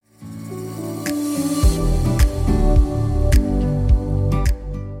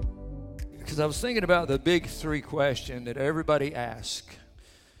I was thinking about the big three question that everybody asks,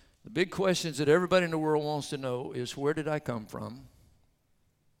 the big questions that everybody in the world wants to know is, where did I come from?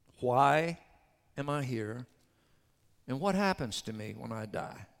 Why am I here? And what happens to me when I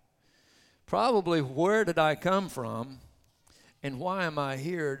die? Probably where did I come from and why am I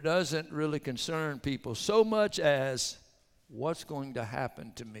here doesn't really concern people so much as what's going to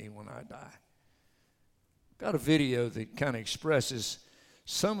happen to me when I die. Got a video that kind of expresses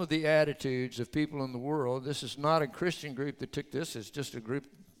some of the attitudes of people in the world. This is not a Christian group that took this. It's just a group,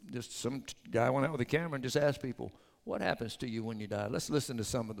 just some guy went out with a camera and just asked people, what happens to you when you die? Let's listen to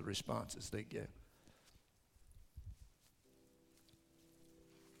some of the responses they give.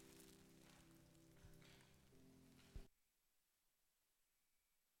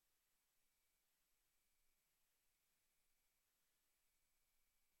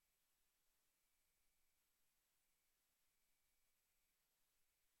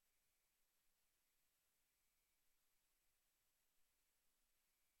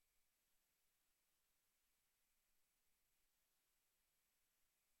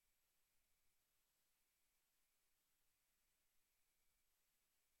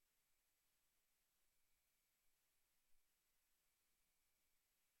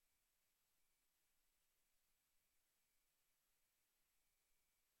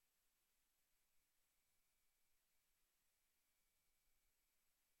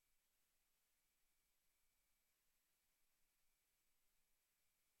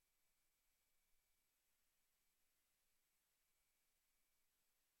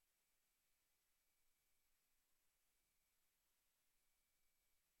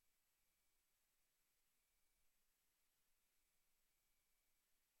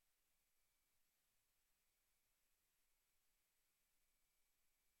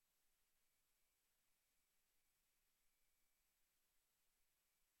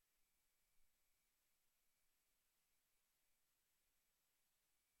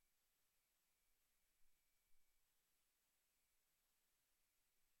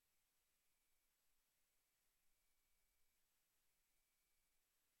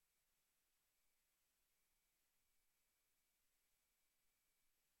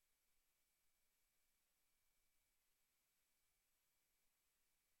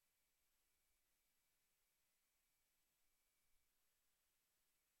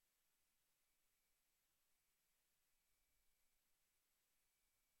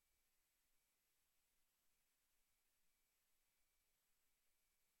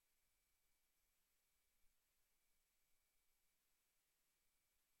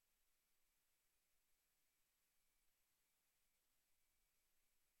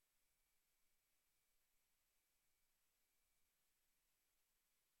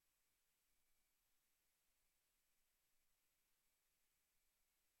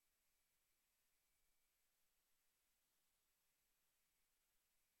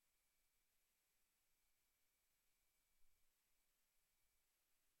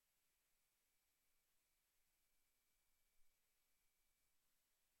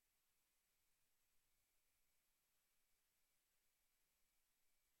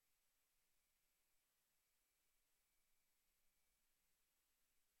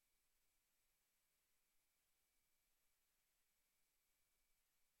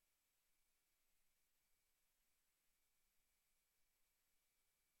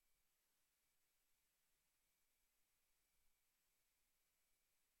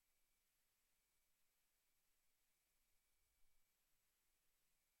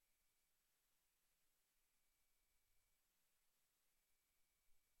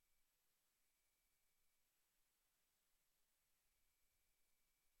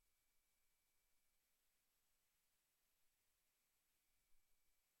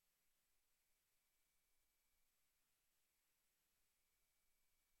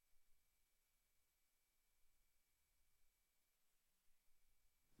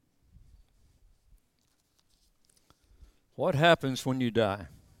 What happens when you die?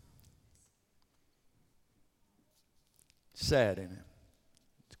 Sad, isn't it?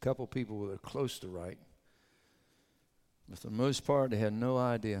 A couple people that are close to right. But for the most part, they had no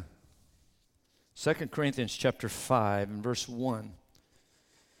idea. 2 Corinthians chapter 5 and verse 1.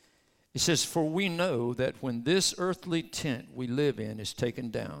 It says, for we know that when this earthly tent we live in is taken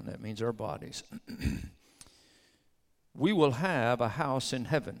down, that means our bodies, we will have a house in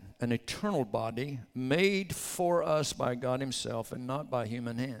heaven, an eternal body made for us by God himself and not by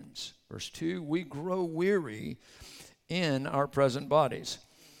human hands. Verse 2, we grow weary in our present bodies,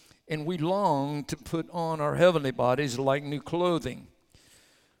 and we long to put on our heavenly bodies like new clothing.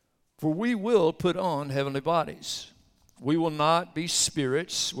 For we will put on heavenly bodies. We will not be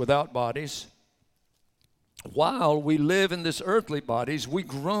spirits without bodies, while we live in this earthly bodies, we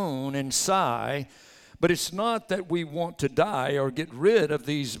groan and sigh, but it's not that we want to die or get rid of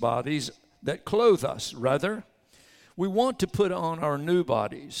these bodies that clothe us. Rather, we want to put on our new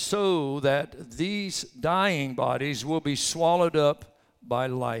bodies so that these dying bodies will be swallowed up by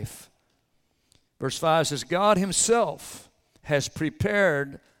life. Verse 5 says, God himself has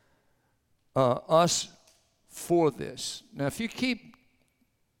prepared us for this. Now, if you keep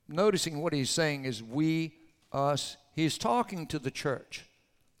noticing what he's saying is we, us, he's talking to the church.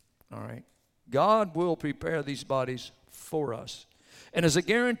 All right. God will prepare these bodies for us. And as a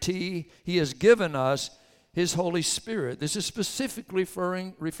guarantee, he has given us his Holy Spirit. This is specifically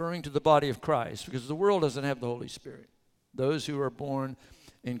referring to the body of Christ, because the world doesn't have the Holy Spirit. Those who are born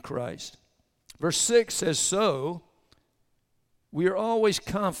in Christ. Verse 6 says, so we are always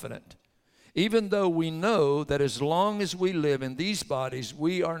confident, even though we know that as long as we live in these bodies,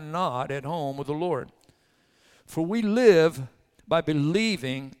 we are not at home with the Lord. For we live by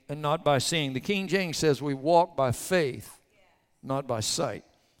believing and not by seeing. The King James says we walk by faith, not by sight.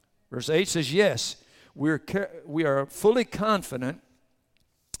 Verse 8 says, yes, we are fully confident,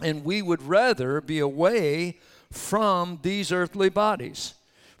 and we would rather be away from these earthly bodies,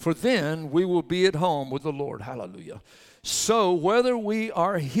 for then we will be at home with the Lord. Hallelujah. So whether we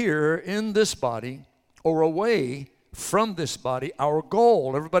are here in this body or away from this body, our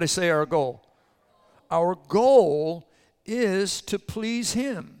goal, everybody say our goal. Our goal is to please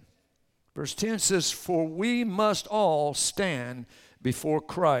him. Verse 10 says, for we must all stand before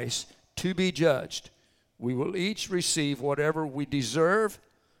Christ to be judged. We will each receive whatever we deserve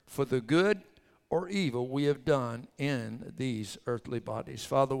for the good or evil we have done in these earthly bodies.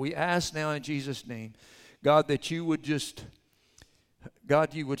 Father, we ask now in Jesus' name, God, that you would you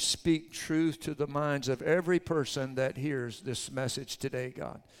would speak truth to the minds of every person that hears this message today,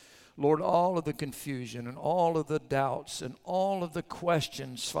 God. Lord, all of the confusion and all of the doubts and all of the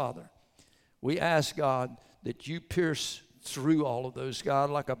questions, Father, we ask, God, that you pierce through all of those, God,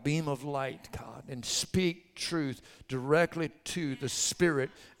 like a beam of light, God, and speak truth directly to the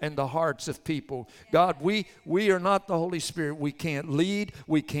spirit and the hearts of people. God, we are not the Holy Spirit. We can't lead.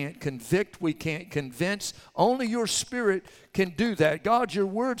 We can't convict. We can't convince. Only your Spirit can do that. God, your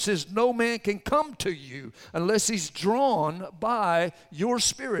word says no man can come to you unless he's drawn by your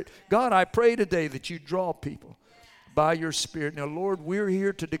Spirit. God, I pray today that you draw people by your Spirit. Now, Lord, we're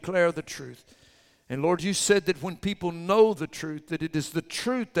here to declare the truth. And Lord, you said that when people know the truth, that it is the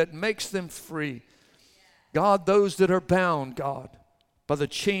truth that makes them free. God, those that are bound, God, by the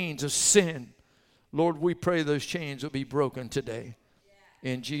chains of sin, Lord, we pray those chains will be broken today.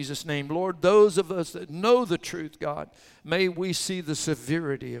 In Jesus' name. Lord, those of us that know the truth, God, may we see the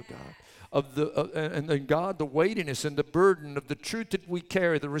severity of God, and God, the weightiness and the burden of the truth that we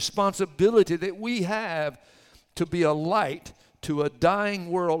carry, the responsibility that we have to be a light to a dying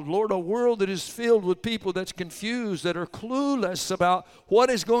world. Lord, a world that is filled with people that's confused, that are clueless about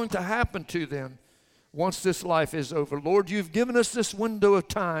what is going to happen to them once this life is over. Lord, you've given us this window of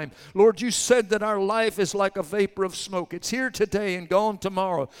time. Lord, you said that our life is like a vapor of smoke. It's here today and gone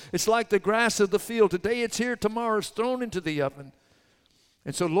tomorrow. It's like the grass of the field. Today it's here, tomorrow it's thrown into the oven.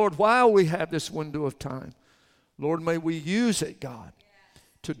 And so, Lord, while we have this window of time, Lord, may we use it, God,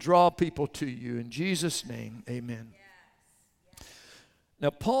 to draw people to you. In Jesus' name, amen. Now,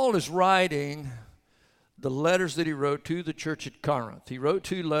 Paul is writing the letters that he wrote to the church at Corinth. He wrote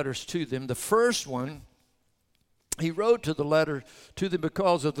 2 letters to them. The first one, he wrote the letter to them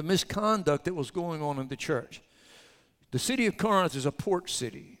because of the misconduct that was going on in the church. The city of Corinth is a port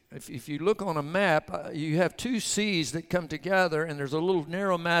city. If you look on a map, you have 2 seas that come together, and there's a little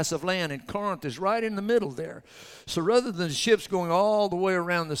narrow mass of land, and Corinth is right in the middle there. So rather than ships going all the way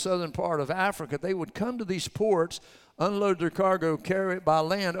around the southern part of Africa, they would come to these ports, unload their cargo, carry it by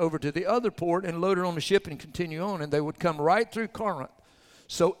land over to the other port, and load it on the ship and continue on, and they would come right through Corinth.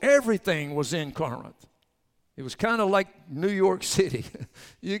 So everything was in Corinth. It was kind of like New York City.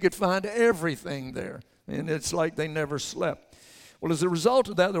 You could find everything there, and it's like they never slept. Well, as a result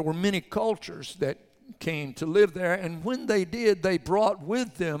of that, there were many cultures that came to live there, and when they did, they brought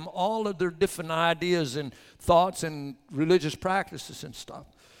with them all of their different ideas and thoughts and religious practices and stuff.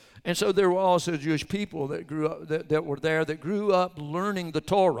 And so there were also Jewish people that grew up that were there that grew up learning the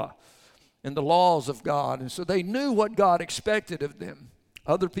Torah and the laws of God. And so they knew what God expected of them.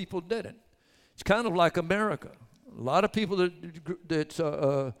 Other people didn't. It's kind of like America. A lot of people that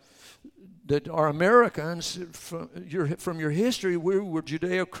are Americans from your history, we were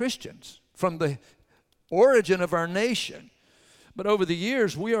Judeo-Christians from the origin of our nation. But over the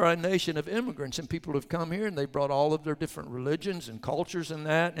years, we are a nation of immigrants, and people have come here, and they brought all of their different religions and cultures and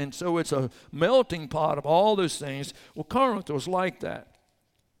that, and so it's a melting pot of all those things. Well, Corinth was like that.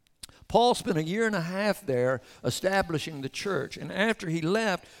 Paul spent 1.5 years there establishing the church, and after he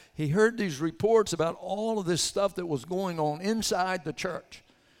left, he heard these reports about all of this stuff that was going on inside the church.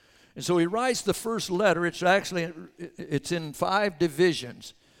 And so he writes the first letter. It's in 5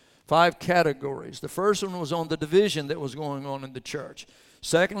 divisions. 5 categories. The first one was on the division that was going on in the church.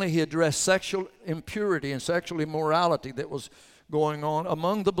 Secondly, he addressed sexual impurity and sexual immorality that was going on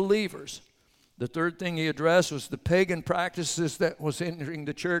among the believers. The third thing he addressed was the pagan practices that was entering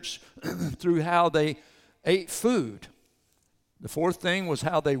the church through how they ate food. The fourth thing was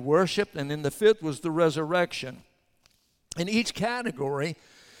how they worshiped, and then the fifth was the resurrection. In each category,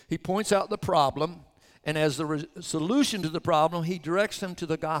 he points out the problem, and as the solution to the problem, he directs them to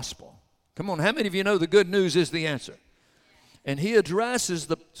the gospel. Come on, how many of you know the good news is the answer? And he addresses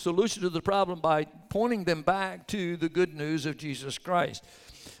the solution to the problem by pointing them back to the good news of Jesus Christ.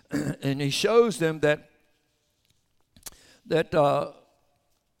 And he shows them but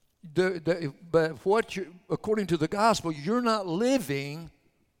according to the gospel, you're not living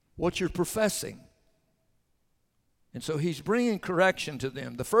what you're professing. And so he's bringing correction to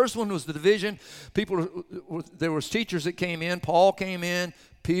them. The first one was the division. There was teachers that came in. Paul came in.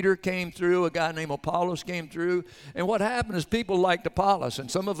 Peter came through. A guy named Apollos came through. And what happened is people liked Apollos, and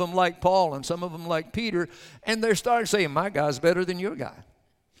some of them liked Paul, and some of them liked Peter. And they started saying, my guy's better than your guy.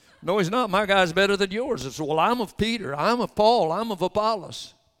 No, he's not. My guy's better than yours. It's, well, I'm of Peter. I'm of Paul. I'm of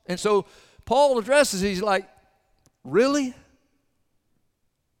Apollos. And so Paul addresses, he's like, really?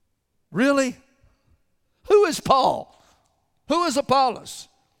 Really? Who is Paul? Who is Apollos?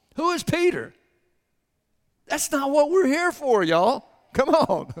 Who is Peter? That's not what we're here for, y'all. Come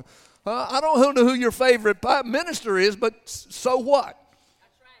on. I don't know who your favorite minister is, but so what?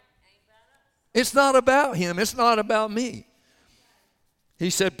 That's right. It's not about him. It's not about me. He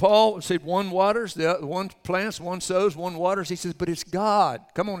said, Paul said, one waters, the other, one plants, one sows, one waters. He says, but it's God.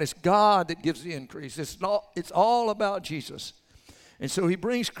 Come on, it's God that gives the increase. It's all about Jesus. And so he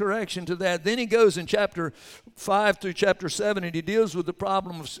brings correction to that. Then he goes in chapter 5 through chapter 7, and he deals with the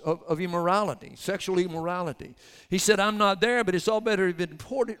problem of immorality, sexual immorality. He said, I'm not there, but it's all better been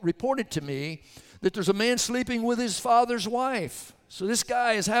reported to me that there's a man sleeping with his father's wife. So this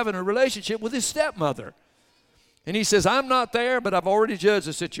guy is having a relationship with his stepmother. And he says, I'm not there, but I've already judged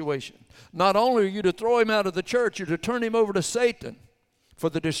the situation. Not only are you to throw him out of the church, you're to turn him over to Satan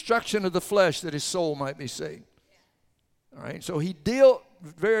for the destruction of the flesh, that his soul might be saved. All right, so he dealt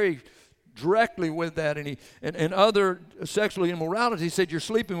very directly with that, and other sexual immorality. He said, you're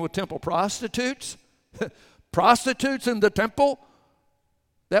sleeping with temple prostitutes? Prostitutes in the temple?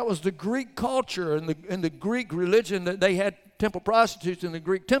 That was the Greek culture and the Greek religion, that they had temple prostitutes in the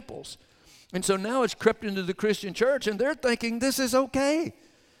Greek temples. And so now it's crept into the Christian church, and they're thinking this is okay.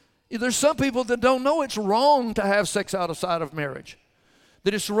 There's some people that don't know it's wrong to have sex outside of marriage,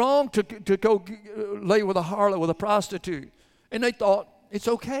 that it's wrong to go lay with a harlot, with a prostitute. And they thought it's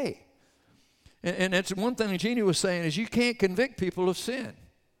okay. And that's one thing Jeannie was saying, is you can't convict people of sin.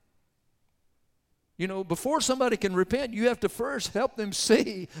 You know, before somebody can repent, you have to first help them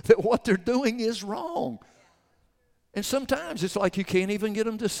see that what they're doing is wrong. And sometimes it's like you can't even get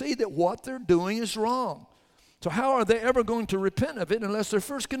them to see that what they're doing is wrong. So how are they ever going to repent of it unless they're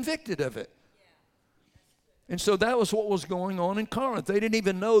first convicted of it? And so that was what was going on in Corinth. They didn't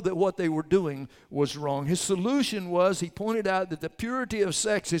even know that what they were doing was wrong. His solution was, he pointed out that the purity of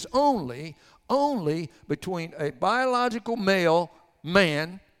sex is only between a biological male,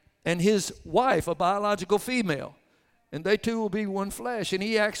 man, and his wife, a biological female. And they two will be one flesh. And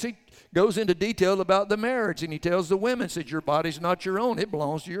he actually goes into detail about the marriage. And he tells the women, said, your body's not your own. It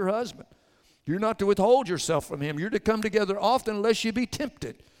belongs to your husband. You're not to withhold yourself from him. You're to come together often unless you be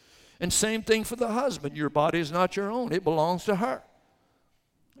tempted. And same thing for the husband. Your body is not your own. It belongs to her.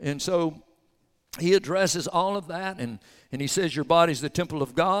 And so he addresses all of that. And he says your body's the temple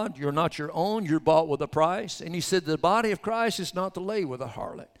of God. You're not your own. You're bought with a price. And he said the body of Christ is not to lay with a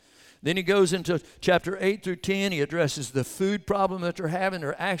harlot. Then he goes into chapter 8 through 10. He addresses the food problem that they're having.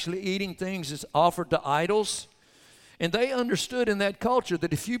 They're actually eating things that's offered to idols. And they understood in that culture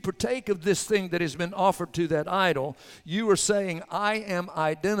that if you partake of this thing that has been offered to that idol, you are saying, I am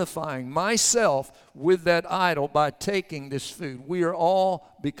identifying myself with that idol by taking this food. We are all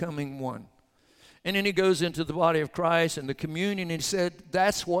becoming one. And then he goes into the body of Christ and the communion, and he said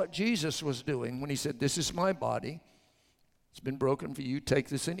that's what Jesus was doing when he said, this is my body. It's been broken for you. Take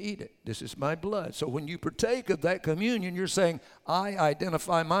this and eat it. This is my blood. So when you partake of that communion, you're saying, I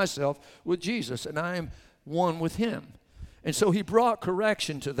identify myself with Jesus, and I am one with him. And so he brought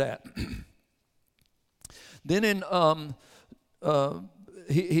correction to that. Then in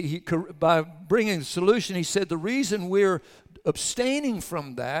by bringing the solution, he said the reason we're abstaining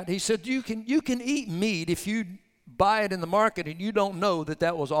from that, he said you can eat meat if you buy it in the market and you don't know that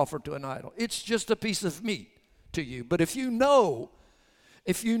that was offered to an idol. It's just a piece of meat to you. But if you know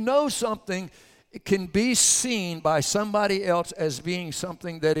something, it can be seen by somebody else as being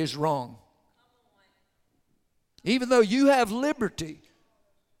something that is wrong. Even though you have liberty,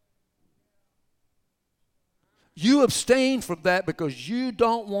 you abstain from that because you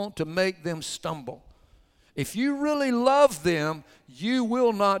don't want to make them stumble. If you really love them, you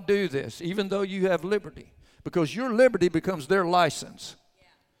will not do this, even though you have liberty, because your liberty becomes their license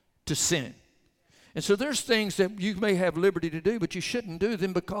to sin. And so there's things that you may have liberty to do, but you shouldn't do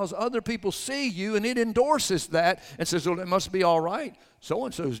them because other people see you and it endorses that and says, well, it must be all right.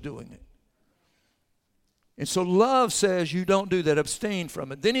 So-and-so's doing it. And so love says you don't do that, abstain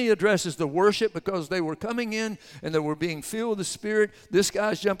from it. Then he addresses the worship because they were coming in and they were being filled with the Spirit. This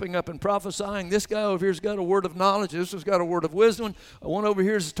guy's jumping up and prophesying. This guy over here's got a word of knowledge. This one's got a word of wisdom. One over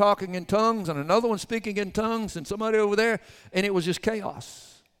here is talking in tongues and another one speaking in tongues and somebody over there. And it was just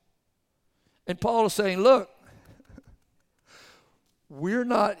chaos. And Paul is saying, look, we're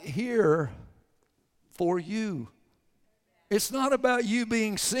not here for you. It's not about you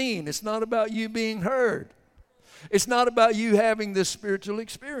being seen. It's not about you being heard. It's not about you having this spiritual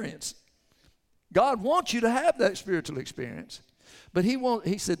experience. God wants you to have that spiritual experience. But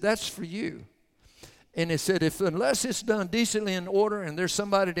he said, that's for you. And he said, unless it's done decently in order and there's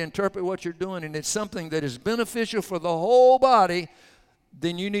somebody to interpret what you're doing and it's something that is beneficial for the whole body,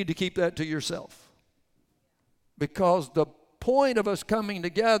 then you need to keep that to yourself. Because the point of us coming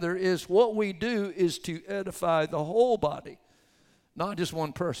together is what we do is to edify the whole body, not just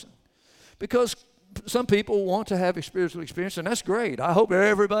one person. Because some people want to have a spiritual experience, and that's great. I hope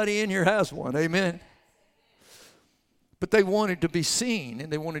everybody in here has one. Amen. But they wanted to be seen and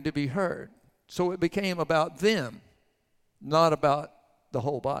they wanted to be heard. So it became about them, not about the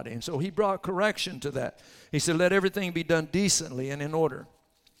whole body. And so he brought correction to that. He said, let everything be done decently and in order.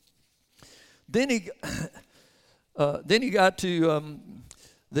 Then he got to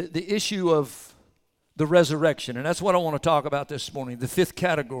the issue of the resurrection. And that's what I want to talk about this morning, the fifth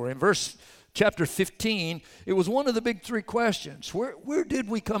category. In chapter 15, it was one of the big three questions. Where did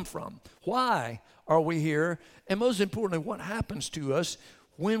we come from? Why are we here? And most importantly, what happens to us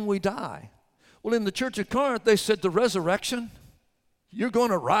when we die? Well, in the church of Corinth, they said the resurrection, you're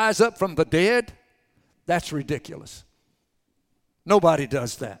going to rise up from the dead? That's ridiculous. Nobody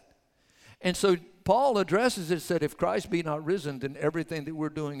does that. And so Paul addresses it, said, if Christ be not risen, then everything that we're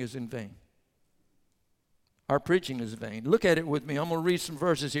doing is in vain. Our preaching is vain. Look at it with me. I'm going to read some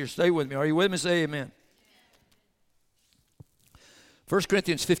verses here. Stay with me. Are you with me? Say amen. 1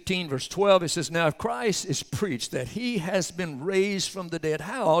 Corinthians 15, verse 12, it says, now if Christ is preached that he has been raised from the dead,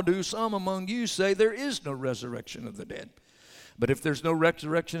 how do some among you say there is no resurrection of the dead? But if there's no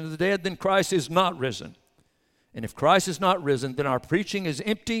resurrection of the dead, then Christ is not risen. And if Christ is not risen, then our preaching is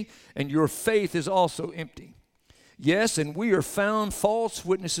empty, and your faith is also empty. Yes, and we are found false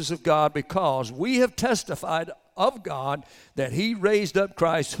witnesses of God because we have testified of God that he raised up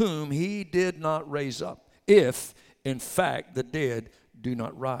Christ whom he did not raise up, if in fact the dead do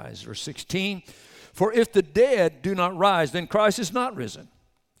not rise. Verse 16, for if the dead do not rise, then Christ is not risen.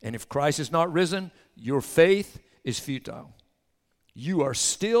 And if Christ is not risen, your faith is futile. You are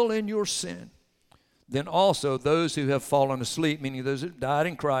still in your sin. Then also those who have fallen asleep, meaning those who died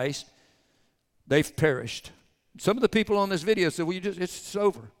in Christ, they've perished. Some of the people on this video said, well, it's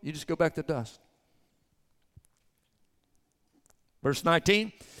over. You just go back to dust. Verse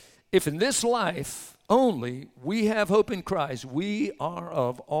 19, if in this life only we have hope in Christ, we are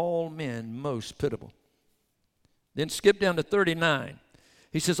of all men most pitiable. Then skip down to 39.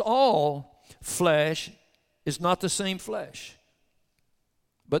 He says, all flesh is not the same flesh.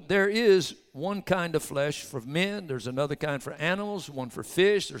 But there is one kind of flesh for men. There's another kind for animals, one for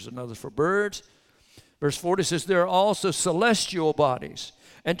fish. There's another for birds. Verse 40 says, there are also celestial bodies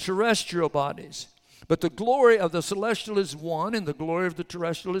and terrestrial bodies. But the glory of the celestial is one, and the glory of the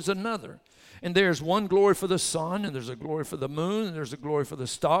terrestrial is another. And there's one glory for the sun, and there's a glory for the moon, and there's a glory for the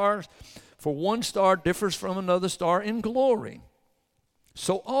stars. For one star differs from another star in glory.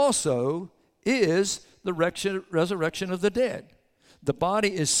 So also is the resurrection of the dead. The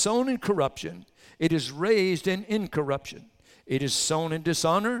body is sown in corruption. It is raised in incorruption. It is sown in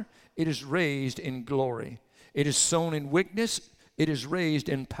dishonor. It is raised in glory. It is sown in weakness. It is raised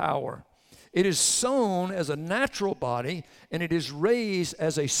in power. It is sown as a natural body, and it is raised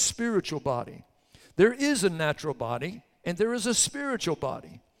as a spiritual body. There is a natural body, and there is a spiritual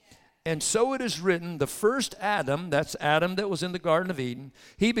body. And so it is written, the first Adam, that's Adam that was in the Garden of Eden,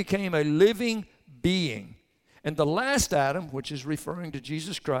 he became a living being. And the last Adam, which is referring to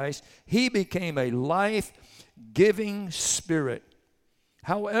Jesus Christ, he became a life-giving spirit.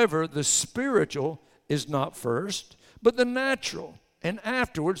 However, the spiritual is not first, but the natural, and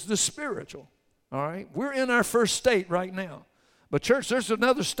afterwards the spiritual. All right? We're in our first state right now. But church, there's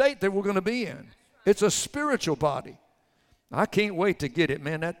another state that we're going to be in. It's a spiritual body. I can't wait to get it,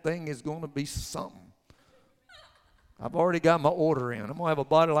 man. That thing is going to be something. I've already got my order in. I'm going to have a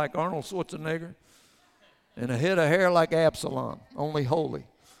body like Arnold Schwarzenegger and a head of hair like Absalom, only holy.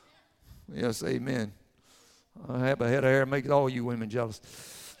 Yes, amen. I have a head of hair, make all you women jealous.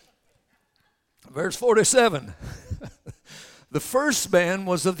 Verse 47. The first man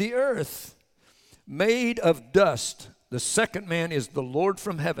was of the earth, made of dust. The second man is the Lord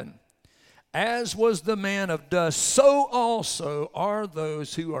from heaven. As was the man of dust, so also are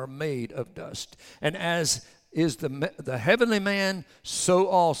those who are made of dust. And as is the heavenly man, so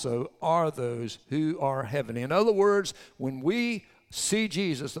also are those who are heavenly. In other words, when we see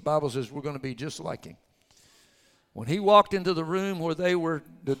Jesus, the Bible says we're going to be just like him. When he walked into the room where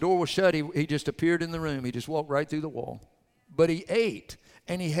the door was shut, he just appeared in the room. He just walked right through the wall. But he ate,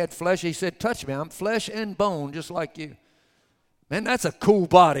 and he had flesh. He said, touch me, I'm flesh and bone just like you. Man, that's a cool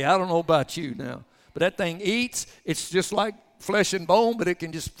body. I don't know about you now. But that thing eats. It's just like flesh and bone, but it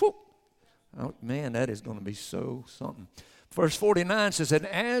can just, whoop. Oh, man, that is going to be so something. Verse 49 says,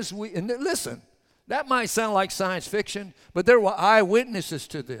 and listen, that might sound like science fiction, but there were eyewitnesses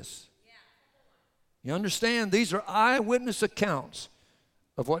to this. You understand? These are eyewitness accounts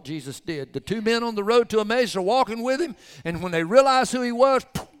of what Jesus did. The two men on the road to Emmaus are walking with him, and when they realized who he was,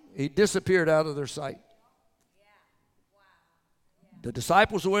 he disappeared out of their sight. The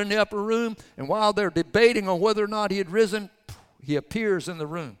disciples were in the upper room, and while they're debating on whether or not he had risen, he appears in the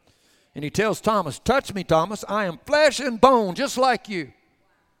room. And he tells Thomas, touch me, Thomas. I am flesh and bone, just like you.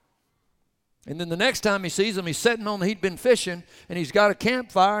 And then the next time he sees him, he'd been fishing, and he's got a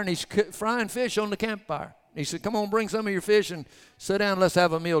campfire, and he's frying fish on the campfire. He said, come on, bring some of your fish and sit down, let's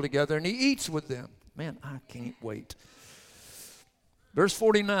have a meal together. And he eats with them. Man, I can't wait. Verse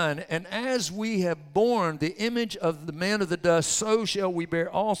 49, and as we have borne the image of the man of the dust, so shall we bear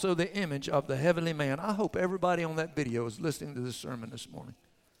also the image of the heavenly man. I hope everybody on that video is listening to this sermon this morning.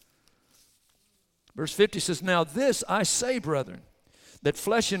 Verse 50 says, now this I say, brethren, that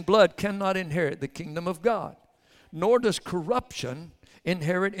flesh and blood cannot inherit the kingdom of God, nor does corruption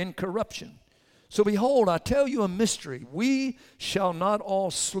inherit incorruption. So behold, I tell you a mystery. We shall not all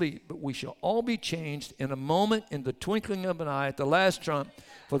sleep, but we shall all be changed in a moment, in the twinkling of an eye, at the last trump.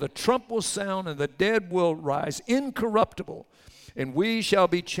 For the trump will sound, and the dead will rise incorruptible, and we shall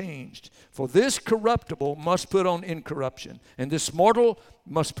be changed. For this corruptible must put on incorruption, and this mortal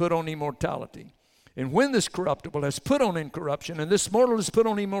must put on immortality. And when this corruptible has put on incorruption, and this mortal has put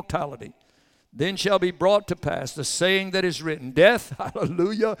on immortality, then shall be brought to pass the saying that is written, death,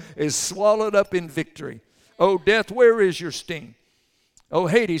 hallelujah, is swallowed up in victory. O death, where is your sting? O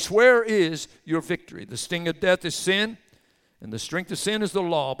Hades, where is your victory? The sting of death is sin, and the strength of sin is the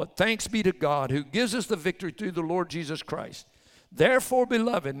law. But thanks be to God who gives us the victory through the Lord Jesus Christ. Therefore,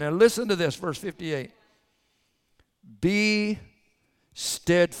 beloved, now listen to this, verse 58. Be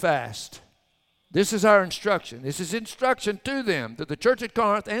steadfast. This is our instruction. This is instruction to them, to the church at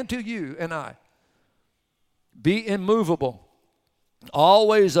Corinth, and to you and I. Be immovable,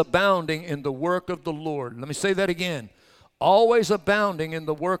 always abounding in the work of the Lord. Let me say that again. Always abounding in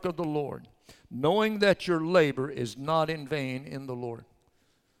the work of the Lord, knowing that your labor is not in vain in the Lord.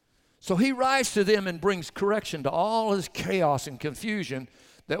 So he writes to them and brings correction to all his chaos and confusion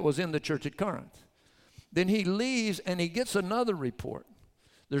that was in the church at Corinth. Then he leaves and he gets another report.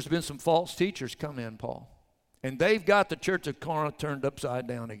 There's been some false teachers come in, Paul. And they've got the church of Corinth turned upside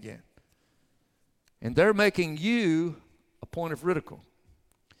down again. And they're making you a point of ridicule.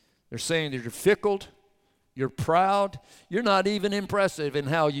 They're saying that you're fickle, you're proud, you're not even impressive in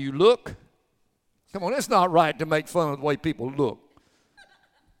how you look. Come on, it's not right to make fun of the way people look.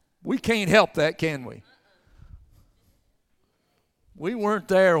 We can't help that, can we? We weren't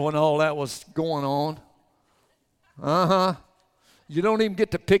there when all that was going on. You don't even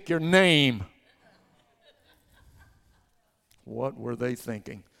get to pick your name. What were they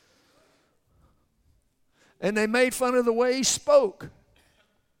thinking? And they made fun of the way he spoke.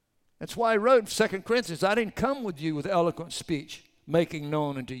 That's why he wrote in 2 Corinthians, I didn't come with you with eloquent speech, making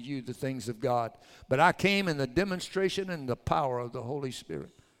known unto you the things of God, but I came in the demonstration and the power of the Holy Spirit.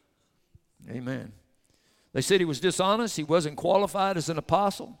 Amen. They said he was dishonest. He wasn't qualified as an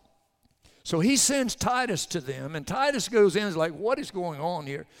apostle. So he sends Titus to them, and Titus goes in and is like, what is going on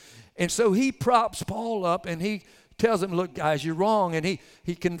here? And so he props Paul up, and he tells them, look, guys, you're wrong. And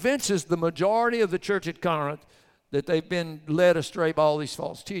he convinces the majority of the church at Corinth that they've been led astray by all these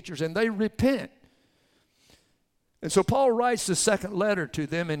false teachers, and they repent. And so Paul writes the second letter to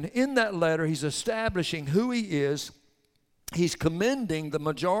them, and in that letter he's establishing who he is. He's commending the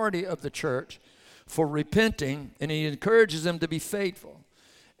majority of the church for repenting, and he encourages them to be faithful.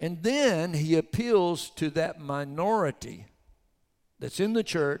 And then he appeals to that minority that's in the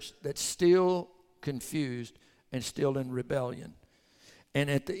church that's still confused and still in rebellion. And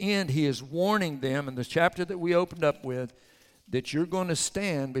at the end, he is warning them in the chapter that we opened up with that you're going to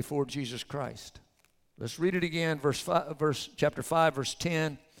stand before Jesus Christ. Let's read it again, chapter 5, verse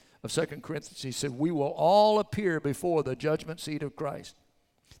 10 of 2 Corinthians. He said, we will all appear before the judgment seat of Christ,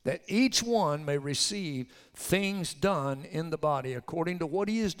 that each one may receive things done in the body according to what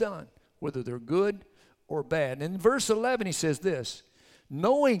he has done, whether they're good or bad. And in verse 11, he says this,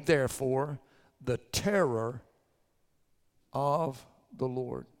 knowing therefore the terror of the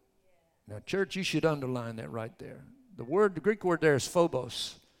Lord. Now, church, you should underline that right there. The Greek word there is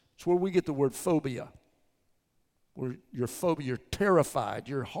phobos. It's where we get the word phobia. Where you're terrified,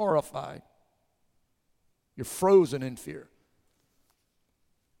 you're horrified, you're frozen in fear.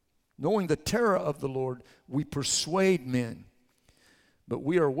 Knowing the terror of the Lord, we persuade men. But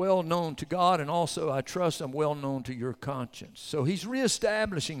we are well known to God, and also, I trust, I'm well known to your conscience. So he's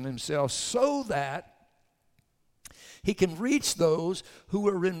reestablishing himself so that he can reach those who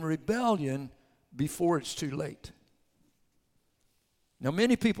are in rebellion before it's too late. Now,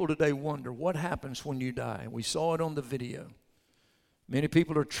 many people today wonder what happens when you die. We saw it on the video. Many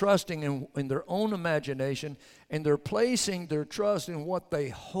people are trusting in their own imagination, and they're placing their trust in what they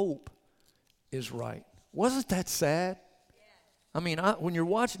hope is right. Wasn't that sad? I mean, when you're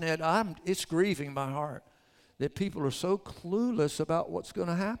watching that, it's grieving my heart that people are so clueless about what's going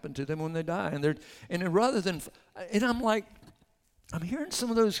to happen to them when they die. And I'm like, I'm hearing some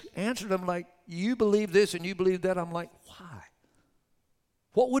of those answers. I'm like, you believe this and you believe that. I'm like, why?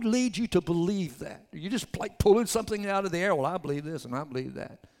 What would lead you to believe that? Are you just like pulling something out of the air? Well, I believe this and I believe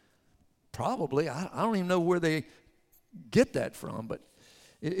that. Probably. I don't even know where they get that from, but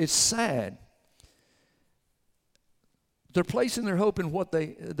it's sad. They're placing their hope in what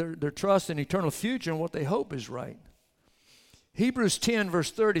their trust in eternal future and what they hope is right. Hebrews 10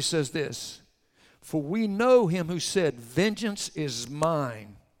 verse 30 says this, for we know him who said, vengeance is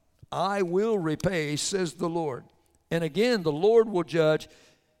mine, I will repay, says the Lord. And again, the Lord will judge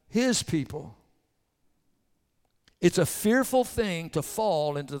his people. It's a fearful thing to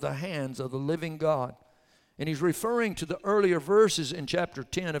fall into the hands of the living God. And he's referring to the earlier verses in chapter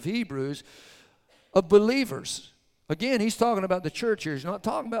 10 of Hebrews of believers. Again, he's talking about the church here. He's not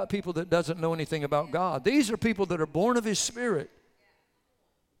talking about people that doesn't know anything about God. These are people that are born of his Spirit.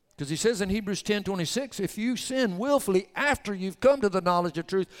 Because he says in Hebrews 10:26, if you sin willfully after you've come to the knowledge of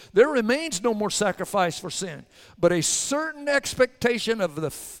truth, there remains no more sacrifice for sin, but a certain expectation of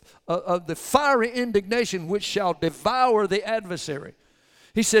the fiery indignation which shall devour the adversary.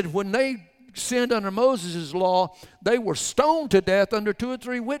 He said when they sinned under Moses' law, they were stoned to death under 2 or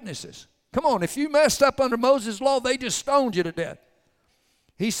 3 witnesses. Come on, if you messed up under Moses' law, they just stoned you to death.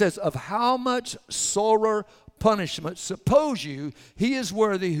 He says, of how much sorer punishment suppose you he is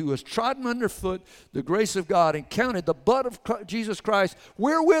worthy who has trodden underfoot the grace of God and counted the blood of Jesus Christ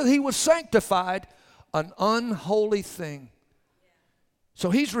wherewith he was sanctified an unholy thing.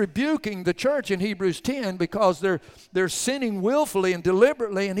 So he's rebuking the church in Hebrews 10 because they're sinning willfully and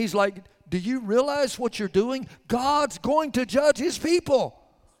deliberately, and he's like, do you realize what you're doing? God's going to judge his people.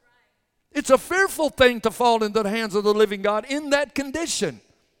 It's a fearful thing to fall into the hands of the living God in that condition.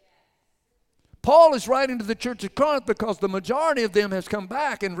 Paul is writing to the church of Corinth because the majority of them has come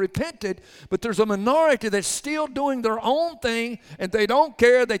back and repented, but there's a minority that's still doing their own thing, and they don't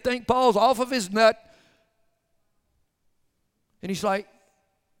care. They think Paul's off of his nut. And he's like,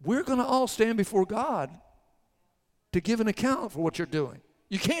 we're going to all stand before God to give an account for what you're doing.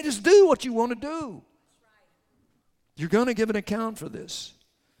 You can't just do what you want to do. You're going to give an account for this.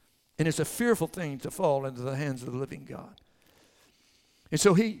 And it's a fearful thing to fall into the hands of the living God. And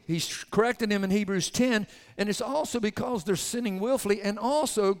so he's correcting them in Hebrews 10, and it's also because they're sinning willfully, and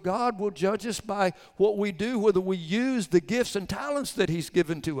also God will judge us by what we do, whether we use the gifts and talents that he's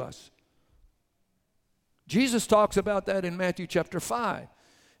given to us. Jesus talks about that in Matthew chapter 5.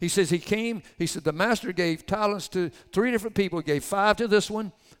 He says he said the master gave talents to 3 different people. He gave 5 to this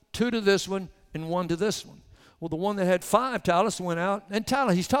one, 2 to this one, and 1 to this one. Well, the one that had 5 talents went out,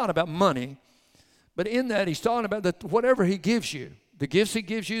 and he's talking about money, but in that he's talking about that whatever he gives you, The gifts he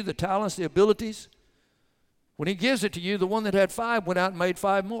gives you, the talents, the abilities. When he gives it to you, the one that had 5 went out and made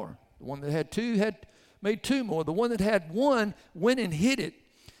 5 more. The one that had 2 had made 2 more. The one that had 1 went and hid it.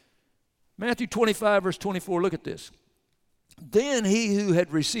 Matthew 25, verse 24, look at this. Then he who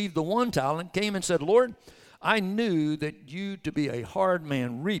had received the 1 talent came and said, Lord, I knew that you to be a hard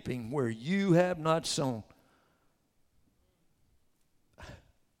man, reaping where you have not sown.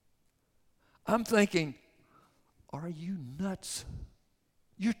 I'm thinking, are you nuts?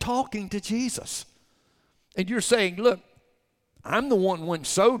 You're talking to Jesus. And you're saying, look, I'm the one who went and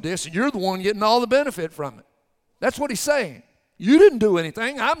sowed this, and you're the one getting all the benefit from it. That's what he's saying. You didn't do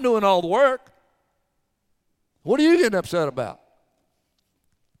anything. I'm doing all the work. What are you getting upset about?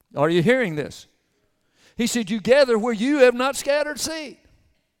 Are you hearing this? He said, you gather where you have not scattered seed.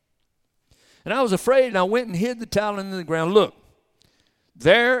 And I was afraid, and I went and hid the talent in the ground. Look,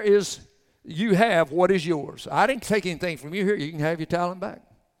 you have what is yours. I didn't take anything from you here. You can have your talent back.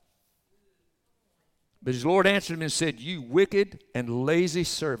 But his Lord answered him and said, you wicked and lazy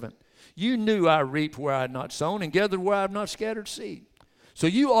servant. You knew I reaped where I had not sown and gathered where I have not scattered seed. So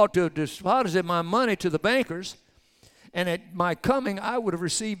you ought to have deposited my money to the bankers, and at my coming I would have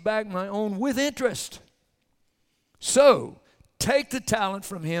received back my own with interest. So take the talent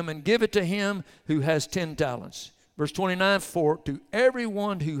from him and give it to him who has 10 talents. Verse 29, for to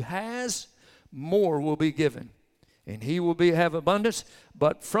everyone who has, more will be given, and he will have abundance.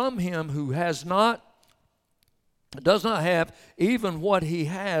 But from him who does not have, even what he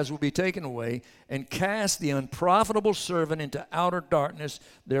has will be taken away. And cast the unprofitable servant into outer darkness.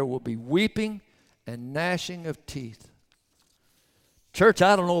 There will be weeping and gnashing of teeth. Church,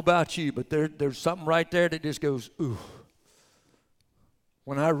 I don't know about you, but there's something right there that just goes, ooh,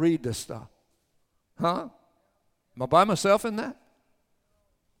 when I read this stuff. Huh? Am I by myself in that?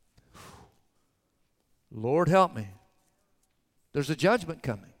 Lord help me. There's a judgment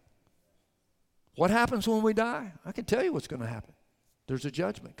coming. What happens when we die? I can tell you what's going to happen. There's a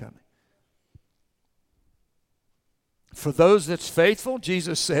judgment coming. For those that's faithful,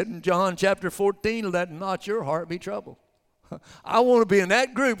 Jesus said in John chapter 14, let not your heart be troubled. I want to be in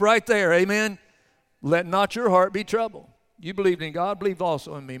that group right there, amen. Let not your heart be troubled. You believed in God, believe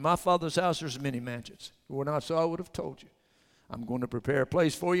also in me. My Father's house, there's many mansions. If it were not so, I would have told you. I'm going to prepare a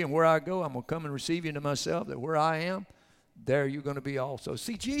place for you, and where I go, I'm going to come and receive you into myself, that where I am, there you're going to be also.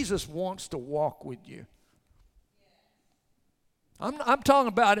 See, Jesus wants to walk with you. I'm talking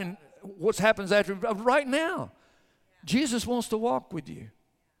about in what happens after, right now. Jesus wants to walk with you.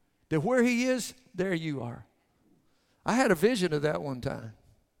 That where he is, there you are. I had a vision of that one time.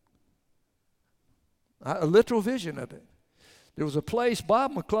 A literal vision of it. There was a place,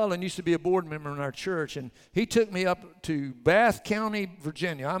 Bob McClellan used to be a board member in our church, and he took me up to Bath County,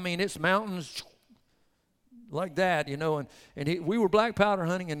 Virginia. I mean, it's mountains like that, you know, and we were black powder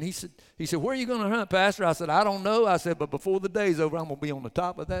hunting, and he said, where are you going to hunt, Pastor? I said, I don't know. I said, but before the day's over, I'm going to be on the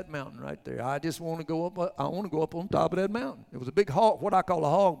top of that mountain right there. I just want to go up. I want to go up on top of that mountain. It was a big hog, what I call a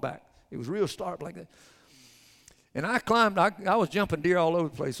hogback. It was real sharp like that. And I climbed. I was jumping deer all over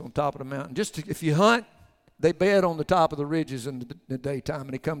the place on top of the mountain. If you hunt, they bed on the top of the ridges in the daytime,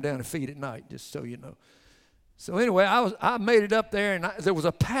 and they come down and feed at night, just so you know. So anyway, I made it up there, and there was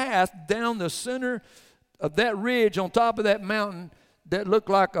a path down the center of that ridge on top of that mountain that looked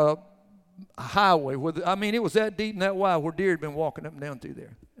like a highway. It was that deep and that wide where deer had been walking up and down through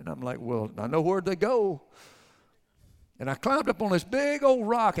there. And I'm like, well, I know where they go. And I climbed up on this big old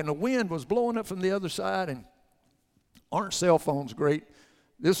rock, and the wind was blowing up from the other side, and aren't cell phones great?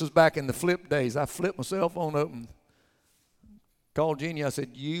 This was back in the flip days. I flipped my cell phone up and called Jeannie. I said,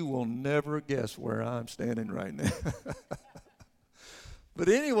 you will never guess where I'm standing right now. But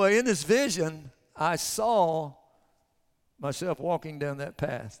anyway, in this vision, I saw myself walking down that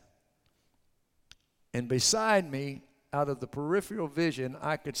path. And beside me, out of the peripheral vision,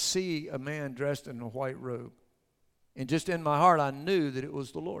 I could see a man dressed in a white robe. And just in my heart, I knew that it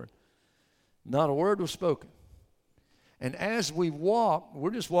was the Lord. Not a word was spoken. And as we walked,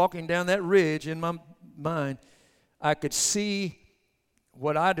 we're just walking down that ridge in my mind, I could see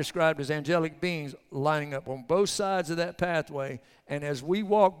what I described as angelic beings lining up on both sides of that pathway. And as we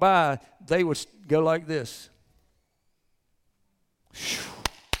walked by, they would go like this.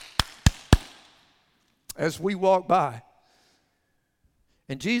 As we walked by.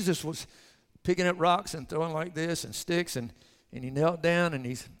 And Jesus was picking up rocks and throwing like this and sticks, and he knelt down, and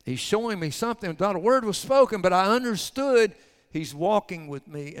he's showing me something. Not a word was spoken, but I understood he's walking with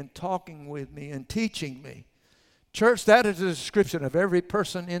me and talking with me and teaching me. Church, that is a description of every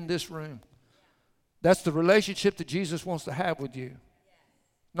person in this room. That's the relationship that Jesus wants to have with you.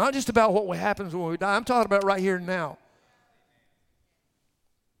 Not just about what happens when we die. I'm talking about right here and now.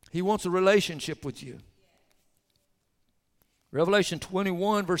 He wants a relationship with you. Revelation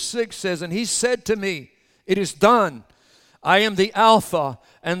 21 verse 6 says, and he said to me, it is done. I am the Alpha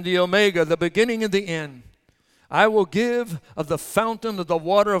and the Omega, the beginning and the end. I will give of the fountain of the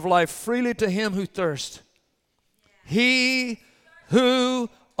water of life freely to him who thirsts. He who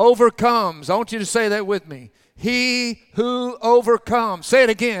overcomes. I want you to say that with me. He who overcomes. Say it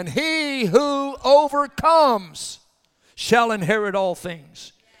again. He who overcomes shall inherit all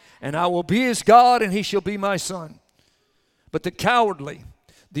things. And I will be his God, and he shall be my son. But the cowardly,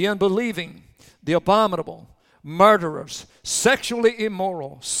 the unbelieving, the abominable, murderers, sexually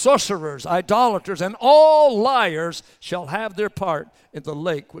immoral, sorcerers, idolaters, and all liars shall have their part in the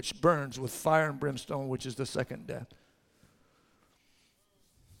lake which burns with fire and brimstone, which is the second death.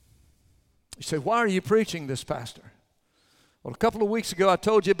 You say, why are you preaching this, Pastor? Well, a couple of weeks ago, I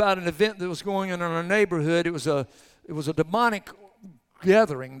told you about an event that was going on in our neighborhood. It was a demonic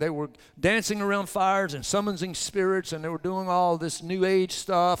gathering. They were dancing around fires and summoning spirits, and they were doing all this New Age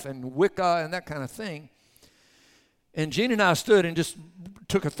stuff and Wicca and that kind of thing. And Gene and I stood and just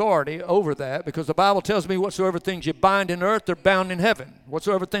took authority over that, because the Bible tells me whatsoever things you bind in earth, they're bound in heaven.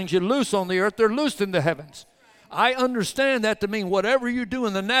 Whatsoever things you loose on the earth, they're loosed in the heavens. I understand that to mean whatever you do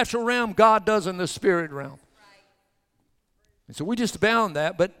in the natural realm, God does in the spirit realm. And so we just bound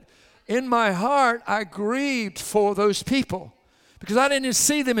that. But in my heart, I grieved for those people, because I didn't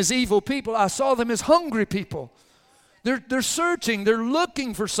see them as evil people. I saw them as hungry people. They're searching. They're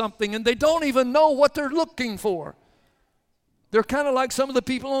looking for something, and they don't even know what they're looking for. They're kind of like some of the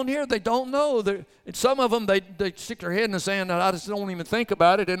people on here. They don't know. And some of them, they stick their head in the sand, and I just don't even think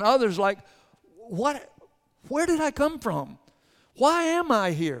about it. And others like, what? Where did I come from? Why am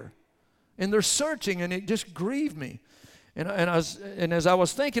I here? And they're searching, and it just grieved me. And as I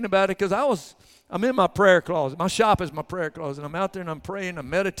was thinking about it, because I'm in my prayer closet. My shop is my prayer closet. I'm out there, and I'm praying, I'm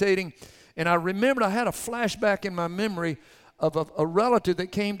meditating. And I remembered I had a flashback in my memory of a relative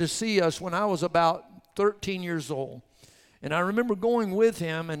that came to see us when I was about 13 years old. And I remember going with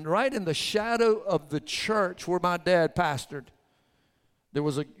him, and right in the shadow of the church where my dad pastored, there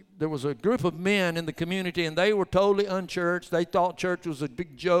was a group of men in the community, and they were totally unchurched. They thought church was a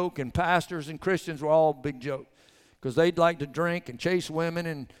big joke, and pastors and Christians were all a big joke, because they'd like to drink and chase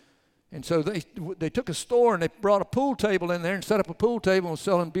women. And so they took a store, and they brought a pool table in there and set up a pool table and was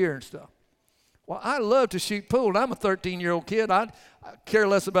selling beer and stuff. Well, I love to shoot pool, and I'm a 13-year-old kid. I care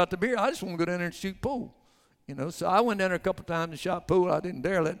less about the beer. I just want to go down there and shoot pool. You know, so I went down there a couple times and shot pool. I didn't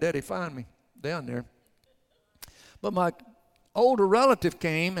dare let Daddy find me down there. But my older relative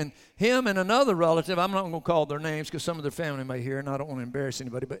came, and him and another relative, I'm not going to call their names because some of their family may hear, and I don't want to embarrass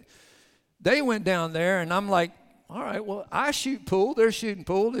anybody, but they went down there, and I'm like, all right, well, I shoot pool. They're shooting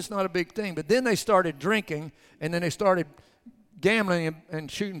pool. It's not a big thing. But then they started drinking, and then they started gambling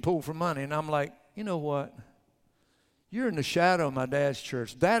and shooting pool for money. And I'm like, you know what? You're in the shadow of my dad's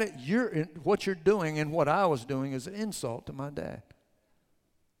church. What you're doing and what I was doing is an insult to my dad.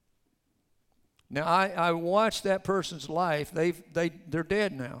 Now, I watched that person's life. They're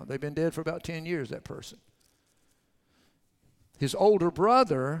dead now. They've been dead for about 10 years, that person. His older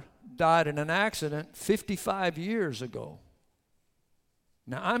brother died in an accident 55 years ago.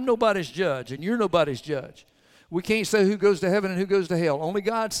 Now, I'm nobody's judge, and you're nobody's judge. We can't say who goes to heaven and who goes to hell. Only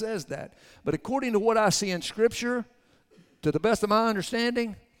God says that. But according to what I see in Scripture, to the best of my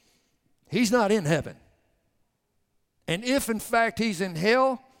understanding, he's not in heaven. And if, in fact, he's in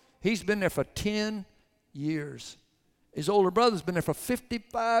hell, he's been there for 10 years. His older brother's been there for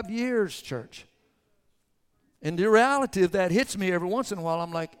 55 years, church. And the reality of that hits me every once in a while.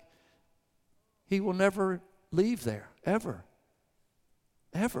 I'm like, he will never leave there, ever.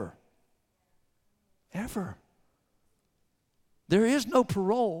 Ever. Ever. There is no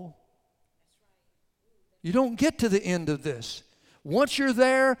parole. You don't get to the end of this. Once you're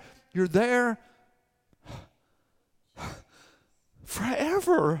there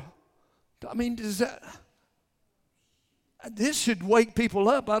forever. I mean, this should wake people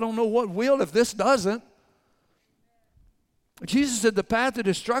up. I don't know what will if this doesn't. Jesus said the path of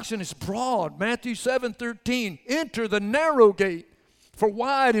destruction is broad. Matthew 7:13. Enter the narrow gate, for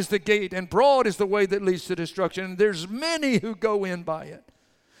wide is the gate and broad is the way that leads to destruction. And there's many who go in by it.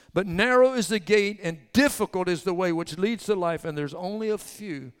 But narrow is the gate and difficult is the way which leads to life, and there's only a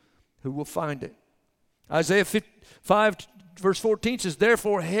few who will find it. Isaiah 5 verse 14 says,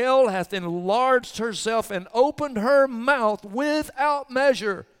 therefore hell hath enlarged herself and opened her mouth without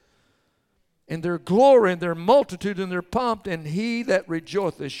measure. In their glory and their multitude and their pomp, and he that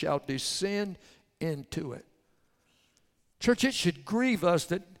rejoiceth shall descend into it. Church, it should grieve us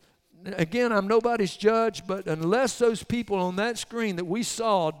that again, I'm nobody's judge, but unless those people on that screen that we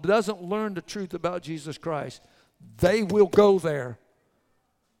saw doesn't learn the truth about Jesus Christ, they will go there.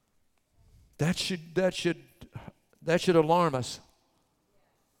 That should alarm us.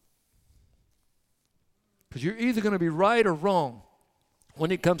 Because you're either going to be right or wrong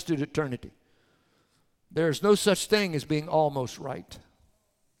when it comes to eternity. There's no such thing as being almost right.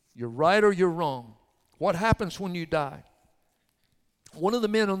 You're right or you're wrong. What happens when you die? One of the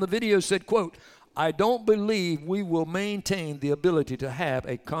men on the video said, quote, "I don't believe we will maintain the ability to have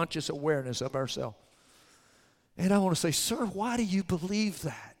a conscious awareness of ourselves." And I want to say, sir, why do you believe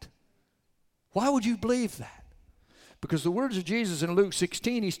that? Why would you believe that? Because the words of Jesus in Luke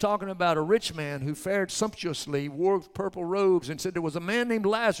 16, he's talking about a rich man who fared sumptuously, wore purple robes, and said there was a man named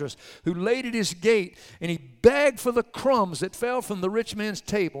Lazarus who laid at his gate, and he begged for the crumbs that fell from the rich man's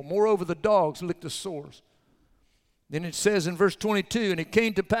table. Moreover, the dogs licked the sores. Then it says in verse 22, "And it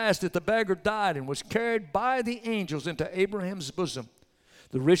came to pass that the beggar died and was carried by the angels into Abraham's bosom.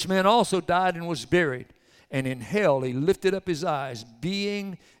 The rich man also died and was buried. And in hell he lifted up his eyes,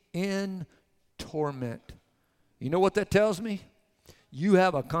 being in torment." You know what that tells me? You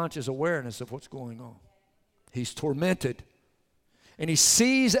have a conscious awareness of what's going on. He's tormented. And he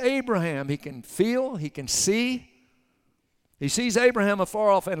sees Abraham. He can feel, he can see. He sees Abraham afar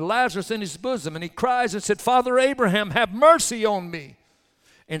off and Lazarus in his bosom. And he cries and said, "Father Abraham, have mercy on me.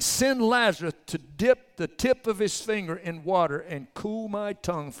 And send Lazarus to dip the tip of his finger in water and cool my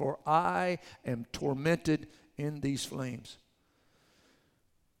tongue, for I am tormented in these flames."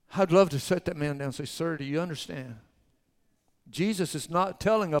 I'd love to set that man down and say, "Sir, do you understand? Jesus is not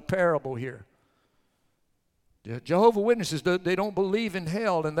telling a parable here." Jehovah's Witnesses, they don't believe in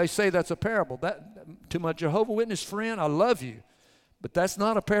hell, and they say that's a parable. That, to my Jehovah's Witness friend, I love you, but that's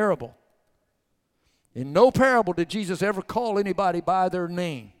not a parable. In no parable did Jesus ever call anybody by their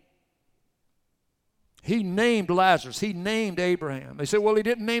name. He named Lazarus. He named Abraham. They say, well, he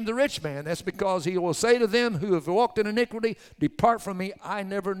didn't name the rich man. That's because he will say to them who have walked in iniquity, "Depart from me, I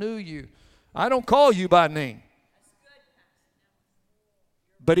never knew you." I don't call you by name.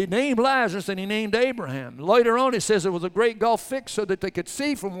 But he named Lazarus and he named Abraham. Later on it says there was a great gulf fixed so that they could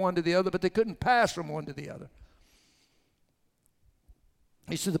see from one to the other, but they couldn't pass from one to the other.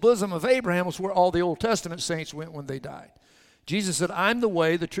 He said the bosom of Abraham was where all the Old Testament saints went when they died. Jesus said, "I'm the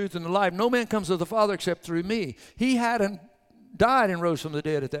way, the truth, and the life. No man comes to the Father except through me." He hadn't died and rose from the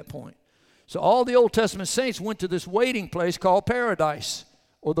dead at that point. So all the Old Testament saints went to this waiting place called paradise,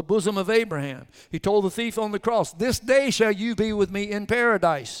 or the bosom of Abraham. He told the thief on the cross, "This day shall you be with me in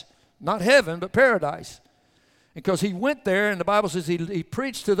paradise." Not heaven, but paradise. Because he went there, and the Bible says he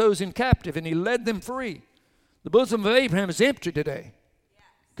preached to those in captive, and he led them free. The bosom of Abraham is empty today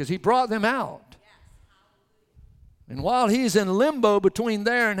because he brought them out. And while he's in limbo between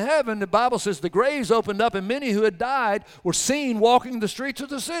there and heaven, the Bible says the graves opened up and many who had died were seen walking the streets of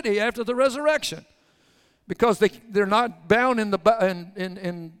the city after the resurrection. Because they're not bound in the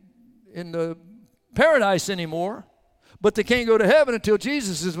paradise anymore, but they can't go to heaven until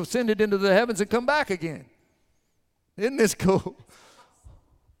Jesus is ascended into the heavens and come back again. Isn't this cool?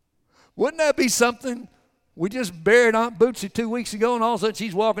 Wouldn't that be something? We just buried Aunt Bootsy 2 weeks ago, and all of a sudden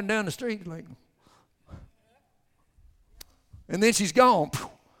she's walking down the street like... And then she's gone.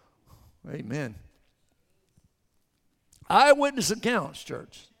 Amen. Eyewitness accounts,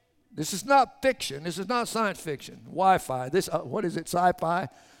 church. This is not fiction. This is not science fiction. Wi-Fi. This, what is it, sci-fi?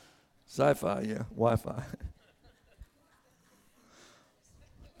 Sci-fi, yeah, Wi-Fi.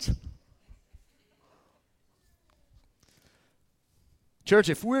 Church,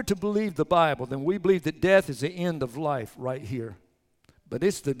 if we're to believe the Bible, then we believe that death is the end of life right here. But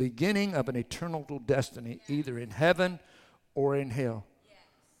it's the beginning of an eternal destiny, either in heaven or in hell.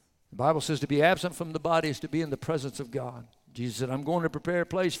 The Bible says to be absent from the body is to be in the presence of God. Jesus said, "I'm going to prepare a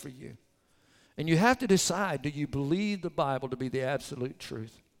place for you." And you have to decide, do you believe the Bible to be the absolute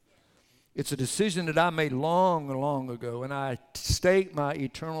truth? It's a decision that I made long, long ago, and I stake my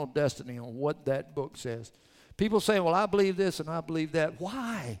eternal destiny on what that book says. People say, well, I believe this and I believe that.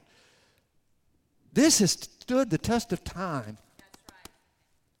 Why? This has stood the test of time.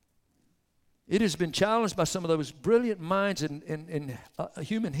 It has been challenged by some of those brilliant minds in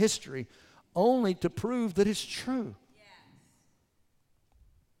human history only to prove that it's true. Yes.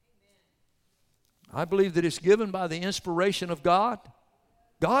 I believe that it's given by the inspiration of God.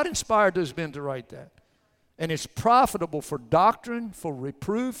 God inspired those men to write that. And it's profitable for doctrine, for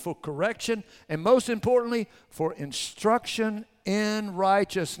reproof, for correction, and most importantly, for instruction in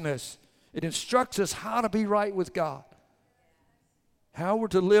righteousness. It instructs us how to be right with God, how we're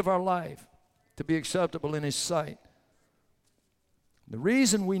to live our life to be acceptable in His sight. The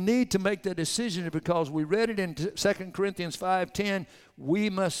reason we need to make that decision is because we read it in 2 Corinthians 5:10. We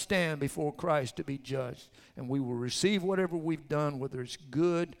must stand before Christ to be judged, and we will receive whatever we've done, whether it's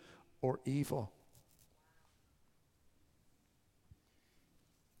good or evil.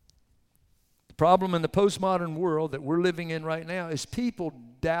 The problem in the postmodern world that we're living in right now is people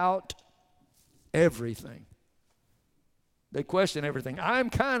doubt everything. They question everything. I'm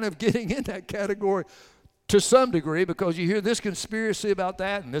kind of getting in that category to some degree, because you hear this conspiracy about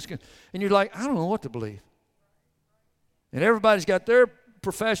that and and you're like, I don't know what to believe. And everybody's got their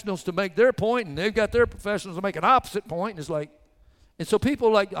professionals to make their point, and they've got their professionals to make an opposite point, and it's like, and so people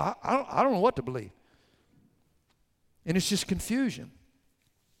are like, I don't know what to believe. And it's just confusion.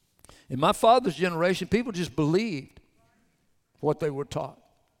 In my father's generation, people just believed what they were taught.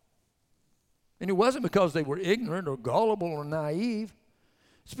 And it wasn't because they were ignorant or gullible or naive.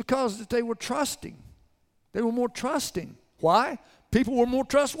 It's because that they were trusting. They were more trusting. Why? People were more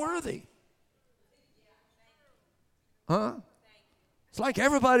trustworthy. Huh? It's like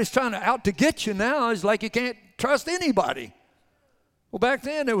everybody's trying to get you now. It's like you can't trust anybody. Well, back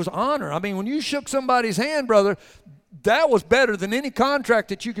then there was honor. I mean, when you shook somebody's hand, brother, that was better than any contract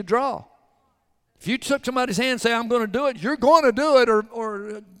that you could draw. If you took somebody's hand and say, I'm going to do it, you're going to do it,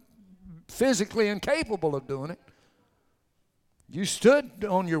 or physically incapable of doing it. You stood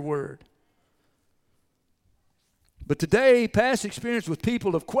on your word. But today, past experience with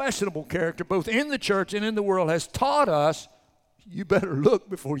people of questionable character, both in the church and in the world, has taught us, you better look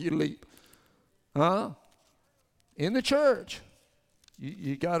before you leap. Huh? In the church,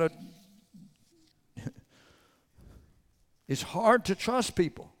 you got to, it's hard to trust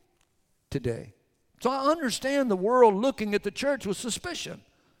people today. So I understand the world looking at the church with suspicion.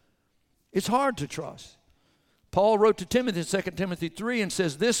 It's hard to trust. Paul wrote to Timothy in 2 Timothy 3 and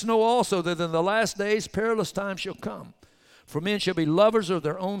says, this know also, that in the last days perilous times shall come. For men shall be lovers of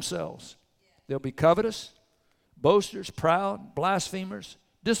their own selves. They'll be covetous, boasters, proud, blasphemers,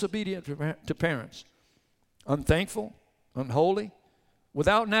 disobedient to parents, unthankful, unholy,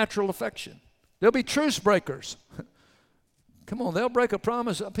 without natural affection. They'll be truce breakers. Come on, they'll break a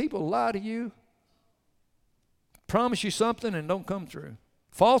promise. People lie to you, promise you something and don't come through.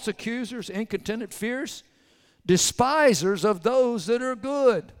 False accusers, incontinent, fierce, despisers of those that are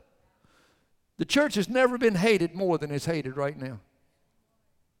good. The church has never been hated more than it's hated right now.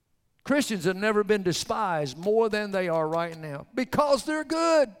 Christians have never been despised more than they are right now because they're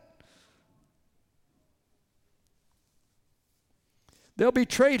good. They'll be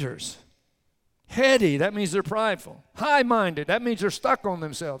traitors. Heady, that means they're prideful. High-minded, that means they're stuck on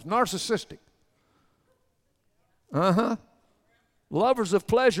themselves. Narcissistic. Lovers of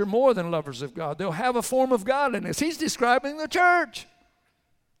pleasure more than lovers of God. They'll have a form of godliness. He's describing the church.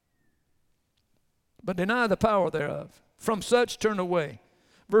 But deny the power thereof. From such turn away.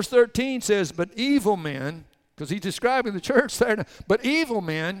 Verse 13 says, but evil men, because he's describing the church there, but evil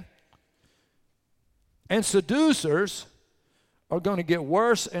men and seducers are going to get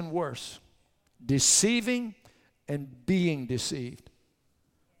worse and worse. Deceiving and being deceived.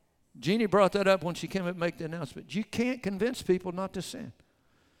 Jeannie brought that up when she came up to make the announcement. You can't convince people not to sin.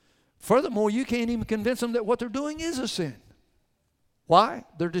 Furthermore, you can't even convince them that what they're doing is a sin. Why?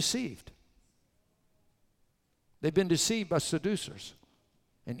 They're deceived. They've been deceived by seducers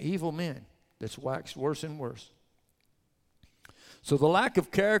and evil men that's waxed worse and worse. So the lack of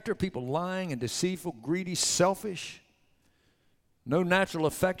character, people lying and deceitful, greedy, selfish, no natural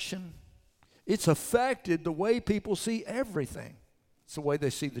affection, it's affected the way people see everything. It's the way they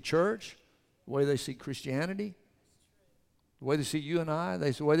see the church, the way they see Christianity, the way they see you and I,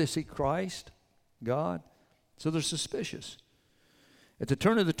 the way they see Christ, God. So they're suspicious. At the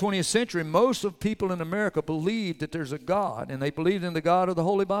turn of the 20th century, most of people in America believed that there's a God, and they believed in the God of the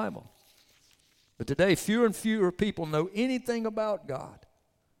Holy Bible. But today, fewer and fewer people know anything about God.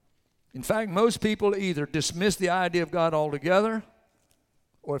 In fact, most people either dismiss the idea of God altogether,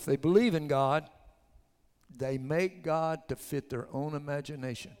 or if they believe in God, they make God to fit their own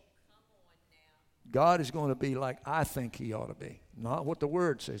imagination. God is going to be like I think he ought to be, not what the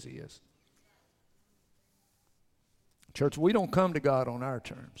Word says he is. Church, we don't come to God on our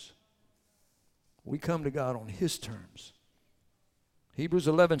terms. We come to God on his terms. Hebrews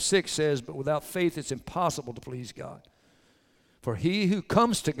 11:6 says, but without faith it's impossible to please God. For he who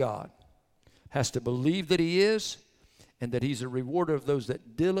comes to God has to believe that he is, and that he's a rewarder of those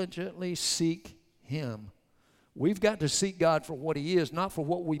that diligently seek him. We've got to seek God for what he is, not for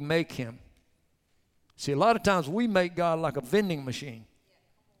what we make him. See, a lot of times we make God like a vending machine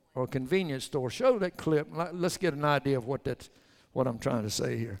or a convenience store. Show that clip. Let's get an idea of what I'm trying to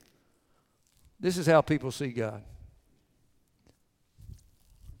say here. This is how people see God.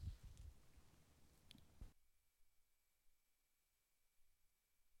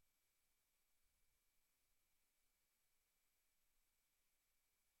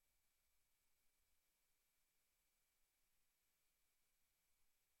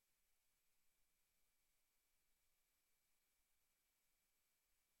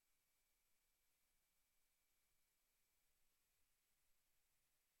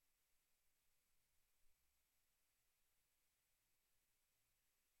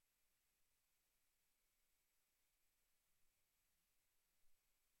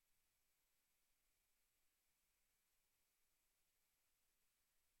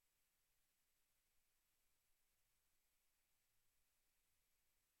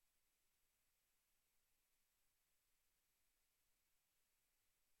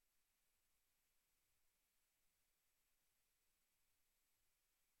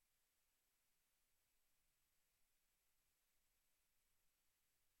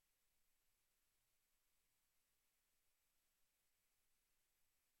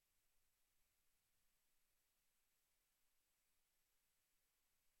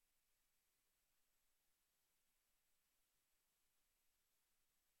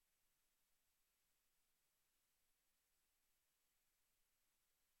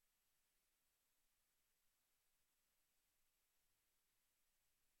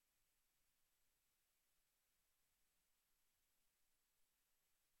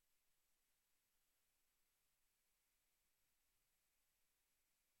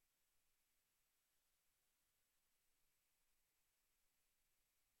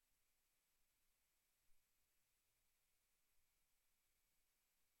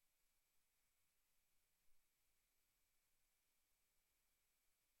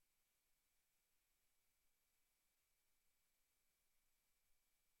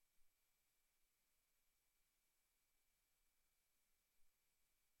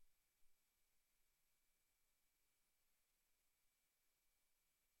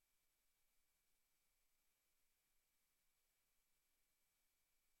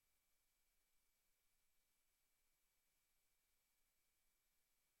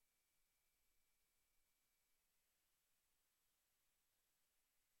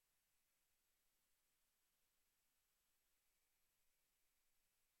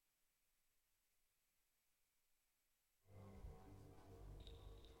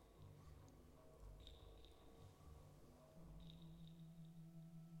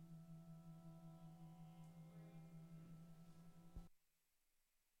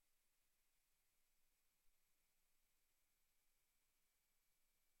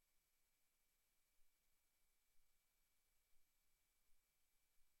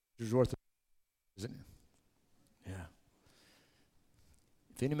 worth of, isn't it? Yeah.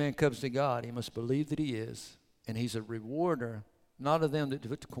 If any man comes to God, he must believe that he is, and he's a rewarder, not of them that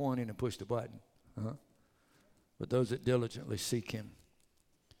put the coin in and push the button, but those that diligently seek him.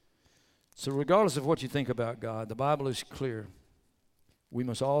 So regardless of what you think about God, the Bible is clear. We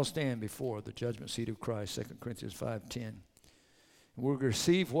must all stand before the judgment seat of Christ, 2 Corinthians 5:10. And we'll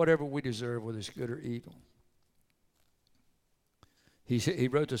receive whatever we deserve, whether it's good or evil. He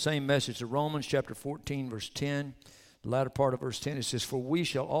wrote the same message to Romans chapter 14, verse 10. The latter part of verse 10, it says, "For we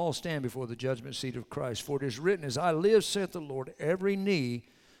shall all stand before the judgment seat of Christ. For it is written, as I live, saith the Lord, every knee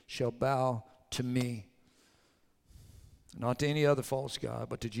shall bow to me." Not to any other false god,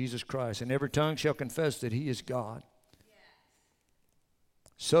 but to Jesus Christ. "And every tongue shall confess that he is God." Yes.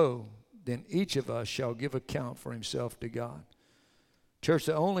 So then each of us shall give account for himself to God. Church,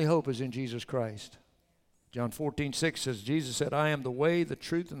 the only hope is in Jesus Christ. John 14:6 says, Jesus said, "I am the way, the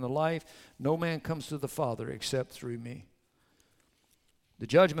truth, and the life. No man comes to the Father except through me." The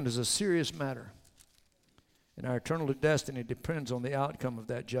judgment is a serious matter, and our eternal destiny depends on the outcome of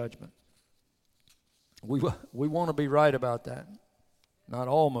that judgment. We want to be right about that, not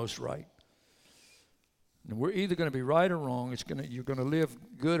almost right. And we're either going to be right or wrong. You're going to live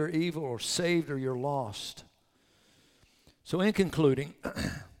good or evil, or saved or you're lost. So in concluding,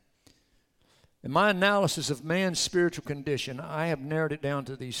 in my analysis of man's spiritual condition, I have narrowed it down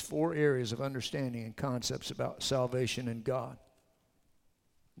to these 4 areas of understanding and concepts about salvation and God.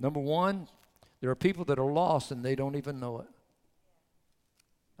 Number 1, there are people that are lost and they don't even know it.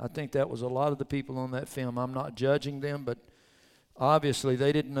 I think that was a lot of the people on that film. I'm not judging them, but obviously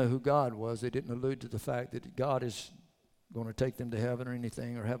they didn't know who God was. They didn't allude to the fact that God is going to take them to heaven or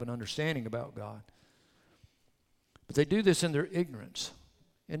anything, or have an understanding about God. But they do this in their ignorance.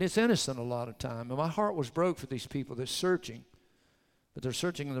 And it's innocent a lot of time. And my heart was broke for these people that's searching. But they're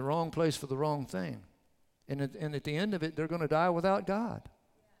searching in the wrong place for the wrong thing. And at the end of it, they're going to die without God.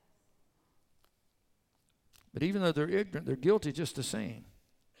 But even though they're ignorant, they're guilty just the same.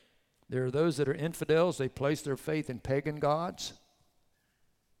 There are those that are infidels. They place their faith in pagan gods.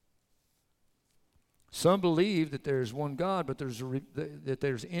 Some believe that there's one God, but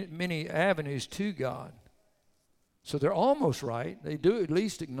there's many avenues to God. So they're almost right. They do at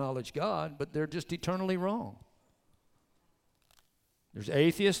least acknowledge God, but they're just eternally wrong. There's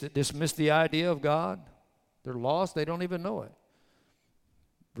atheists that dismiss the idea of God. They're lost. They don't even know it.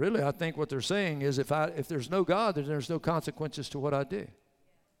 Really, I think what they're saying is if there's no God, then there's no consequences to what I do.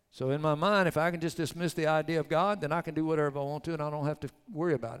 So in my mind, if I can just dismiss the idea of God, then I can do whatever I want to, and I don't have to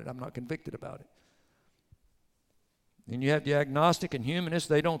worry about it. I'm not convicted about it. And you have the agnostic and humanists.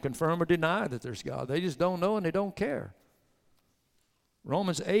 They don't confirm or deny that there's God. They just don't know and they don't care.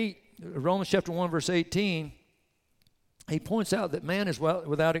 Romans chapter 1, verse 18, he points out that man is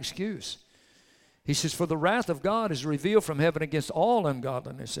without excuse. He says, "For the wrath of God is revealed from heaven against all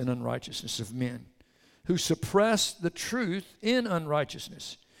ungodliness and unrighteousness of men, who suppress the truth in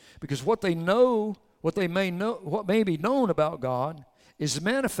unrighteousness. Because what may be known about God is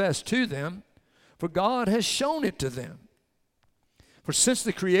manifest to them, for God has shown it to them. For since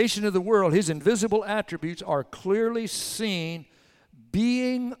the creation of the world, his invisible attributes are clearly seen,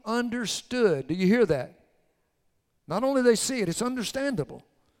 being understood." Do you hear that? Not only do they see it, it's understandable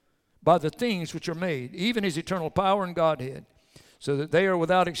by the things which are made, even his eternal power and Godhead, so that they are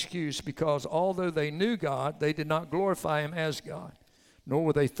without excuse, because although they knew God, they did not glorify him as God, nor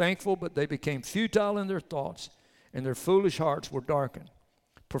were they thankful, but they became futile in their thoughts, and their foolish hearts were darkened.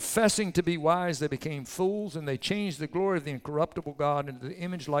 Professing to be wise, they became fools, and they changed the glory of the incorruptible God into the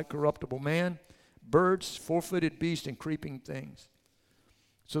image like corruptible man, birds, four-footed beasts, and creeping things.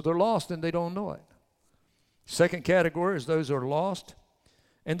 So they're lost and they don't know it. Second category is those who are lost,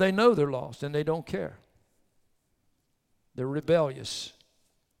 and they know they're lost, and they don't care. They're rebellious.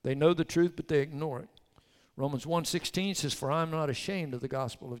 They know the truth, but they ignore it. Romans 1:16 says, "For I am not ashamed of the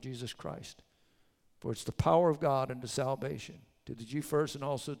gospel of Jesus Christ, for it's the power of God unto salvation, to the Jew first and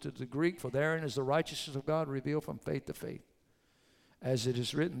also to the Greek, for therein is the righteousness of God revealed from faith to faith. As it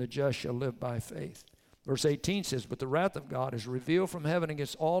is written, the just shall live by faith." Verse 18 says, "But the wrath of God is revealed from heaven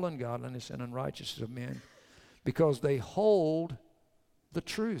against all ungodliness and unrighteousness of men, because they hold the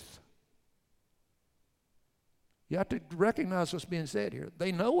truth." You have to recognize what's being said here.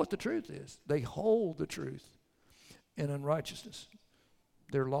 They know what the truth is. They hold the truth in unrighteousness.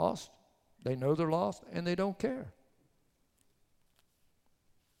 They're lost. They know they're lost, and they don't care.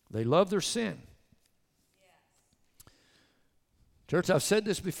 They love their sin. Yes. Church, I've said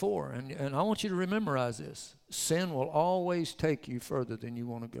this before, and I want you to memorize this. Sin will always take you further than you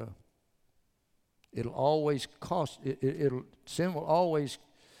want to go. It'll always cost. Sin will always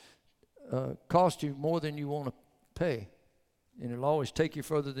cost you more than you want to pay. And it'll always take you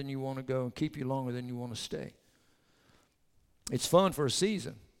further than you want to go and keep you longer than you want to stay. It's fun for a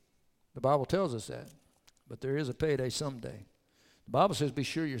season. The Bible tells us that. But there is a payday someday. The Bible says, be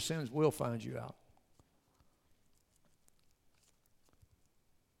sure your sins will find you out.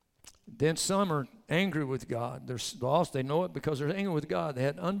 Then some are angry with God. They're lost. They know it because they're angry with God. They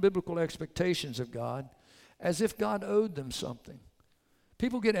had unbiblical expectations of God, as if God owed them something.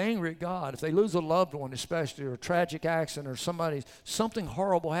 People get angry at God. If they lose a loved one, especially, or a tragic accident, or something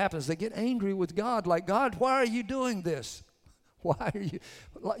horrible happens, they get angry with God. Like, God, why are you doing this? Why are you?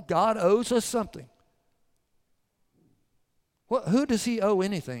 Like, God owes us something. Who does he owe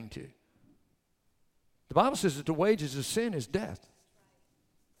anything to? The Bible says that the wages of sin is death.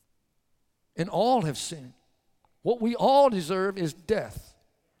 And all have sinned. What we all deserve is death.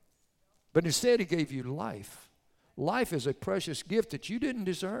 But instead he gave you life. Life is a precious gift that you didn't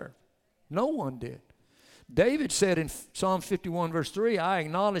deserve. No one did. David said in Psalm 51 verse 3, I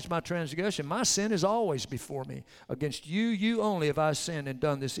acknowledge my transgression. My sin is always before me. Against you, you only have I sinned and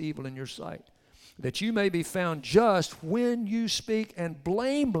done this evil in your sight. That you may be found just when you speak and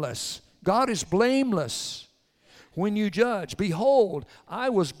blameless. God is blameless when you judge. Behold, I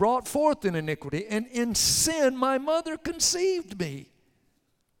was brought forth in iniquity, and in sin my mother conceived me.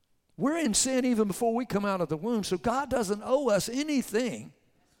 We're in sin even before we come out of the womb, so God doesn't owe us anything.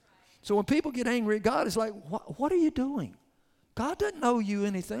 So when people get angry at God, it's like, what are you doing? God doesn't owe you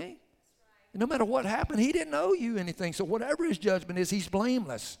anything. No matter what happened, he didn't owe you anything. So whatever his judgment is, he's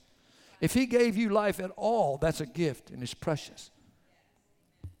blameless. If he gave you life at all, that's a gift and it's precious.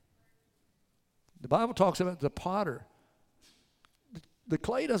 The Bible talks about the potter. The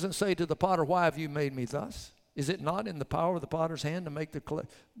clay doesn't say to the potter, why have you made me thus? Is it not in the power of the potter's hand to make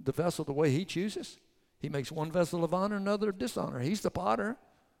the vessel the way he chooses? He makes one vessel of honor, another of dishonor. He's the potter.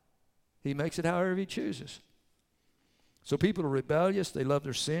 He makes it however he chooses. So people are rebellious. They love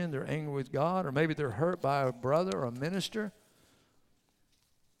their sin. They're angry with God. Or maybe they're hurt by a brother or a minister.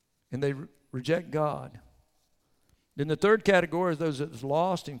 And they reject God. Then the third category is those that are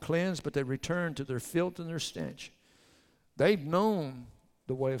lost and cleansed, but they return to their filth and their stench. They've known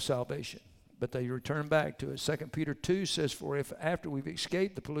the way of salvation, but they return back to it. 2 Peter 2 says, for if after we've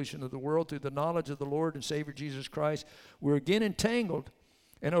escaped the pollution of the world through the knowledge of the Lord and Savior Jesus Christ, we're again entangled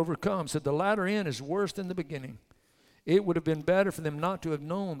and overcome, so the latter end is worse than the beginning. It would have been better for them not to have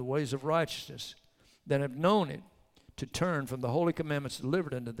known the ways of righteousness than have known it, to turn from the holy commandments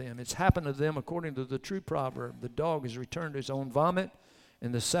delivered unto them. It's happened to them according to the true proverb. The dog is returned to his own vomit,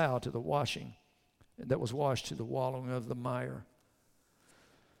 and the sow to the washing that was washed to the wallowing of the mire.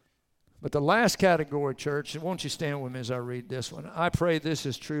 But the last category, church, and won't you stand with me as I read this one? I pray this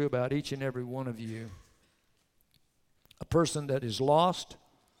is true about each and every one of you. A person that is lost,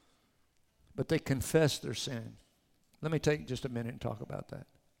 but they confess their sin. Let me take just a minute and talk about that.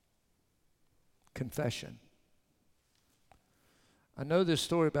 Confession. I know this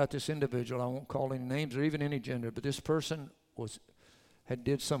story about this individual. I won't call any names or even any gender, but this person had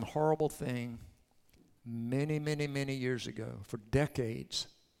did some horrible thing many, many, many years ago, for decades,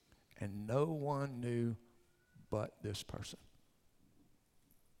 and no one knew but this person.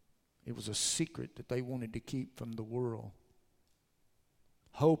 It was a secret that they wanted to keep from the world,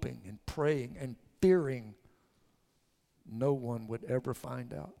 hoping and praying and fearing no one would ever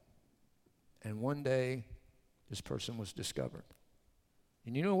find out. And one day, this person was discovered.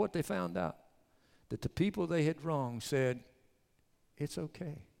 And you know what they found out? That the people they had wronged said, it's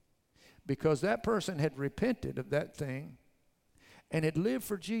okay. Because that person had repented of that thing and had lived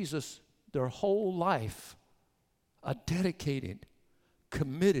for Jesus their whole life, a dedicated,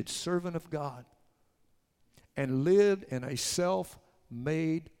 committed servant of God, and lived in a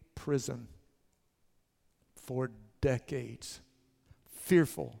self-made prison for decades,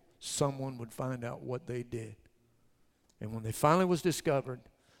 fearful someone would find out what they did. And when they finally was discovered,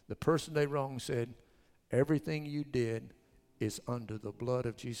 the person they wronged said, everything you did is under the blood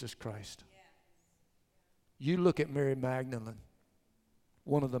of Jesus Christ. You look at Mary Magdalene.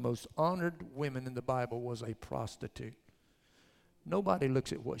 One of the most honored women in the Bible was a prostitute. Nobody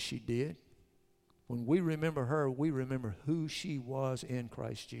looks at what she did. When we remember her, we remember who she was in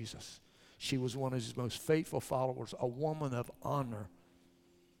Christ Jesus. She was one of his most faithful followers, a woman of honor.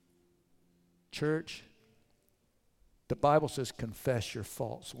 Church, the Bible says, confess your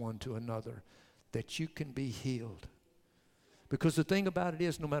faults one to another, that you can be healed. Because the thing about it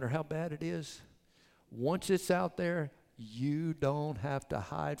is, no matter how bad it is, once it's out there, you don't have to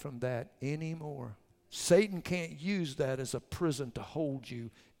hide from that anymore. Satan can't use that as a prison to hold you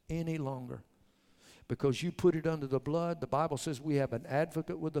any longer. because you put it under the blood. The Bible says we have an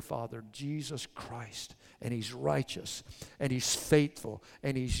advocate with the Father, Jesus Christ, and he's righteous, and he's faithful,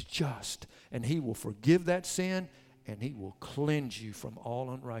 and he's just, and he will forgive that sin, and he will cleanse you from all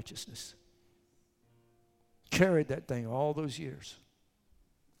unrighteousness. Carried that thing all those years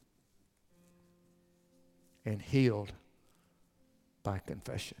and healed by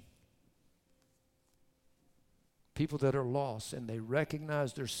confession. People that are lost and they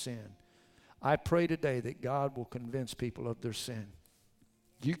recognize their sin. I pray today that God will convince people of their sin.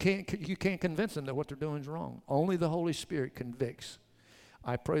 You can't convince them that what they're doing is wrong. Only the Holy Spirit convicts.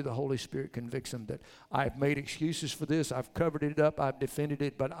 I pray the Holy Spirit convicts them that I've made excuses for this, I've covered it up, I've defended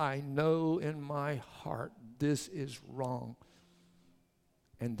it, but I know in my heart this is wrong.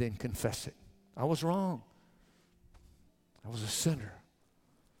 And then confess it. I was wrong. I was a sinner.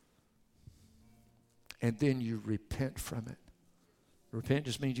 And then you repent from it. Repent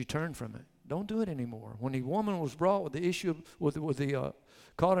just means you turn from it. Don't do it anymore. When the woman was brought with the issue of,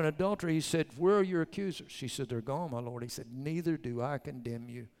 caught in adultery, he said, "Where are your accusers?" She said, "They're gone, my Lord." He said, "Neither do I condemn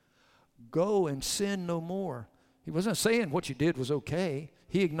you. Go and sin no more." He wasn't saying what you did was okay.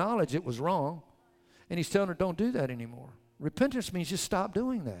 He acknowledged it was wrong. And he's telling her, don't do that anymore. Repentance means just stop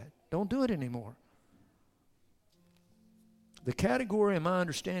doing that. Don't do it anymore. The category in my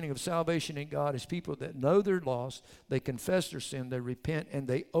understanding of salvation in God is people that know they're lost, they confess their sin, they repent, and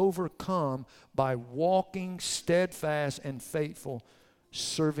they overcome by walking steadfast and faithful,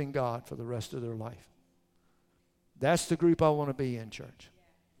 serving God for the rest of their life. That's the group I want to be in, church.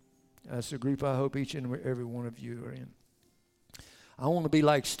 That's the group I hope each and every one of you are in. I want to be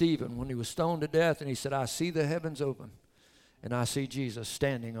like Stephen when he was stoned to death and he said, "I see the heavens open and I see Jesus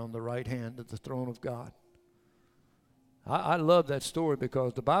standing on the right hand of the throne of God." I love that story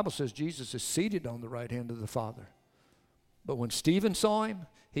because the Bible says Jesus is seated on the right hand of the Father. But when Stephen saw him,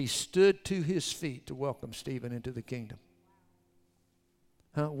 he stood to his feet to welcome Stephen into the kingdom.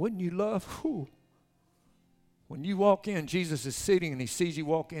 Wouldn't you love? Whew. When you walk in, Jesus is sitting and he sees you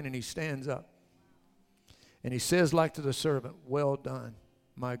walk in and he stands up. And he says like to the servant, "Well done,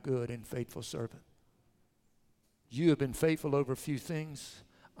 my good and faithful servant. You have been faithful over a few things.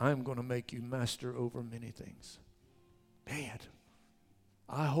 I'm going to make you master over many things." Man,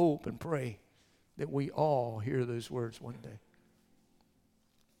 I hope and pray that we all hear those words one day.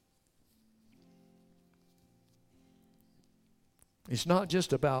 It's not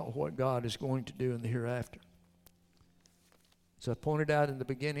just about what God is going to do in the hereafter. As I pointed out in the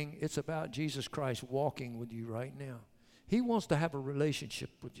beginning, it's about Jesus Christ walking with you right now. He wants to have a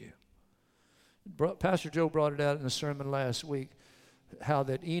relationship with you. Pastor Joe brought it out in the sermon last week, how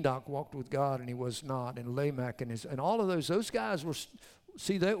that Enoch walked with God and he was not, and Lamech and all of those guys were,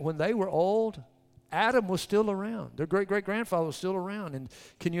 see, that when they were old, Adam was still around. Their great-great-grandfather was still around. And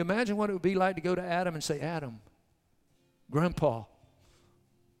can you imagine what it would be like to go to Adam and say, "Adam, Grandpa,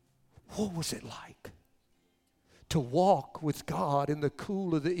 what was it like to walk with God in the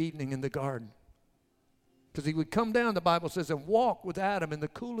cool of the evening in the garden?" Because he would come down, the Bible says, and walk with Adam in the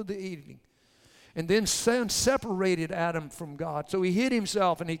cool of the evening. And then sin separated Adam from God. So he hid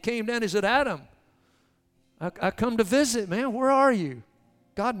himself and he came down and he said, "Adam, I come to visit, man. Where are you?"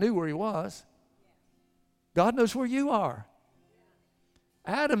 God knew where he was. God knows where you are.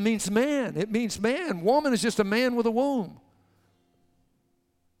 Adam means man. It means man. Woman is just a man with a womb.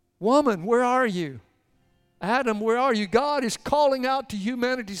 Woman, where are you? Adam, where are you? God is calling out to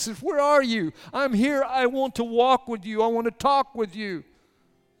humanity. He says, "Where are you? I'm here. I want to walk with you. I want to talk with you.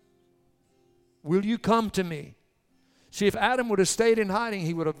 Will you come to me?" See, if Adam would have stayed in hiding,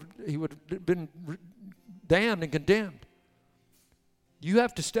 he would have been damned and condemned. You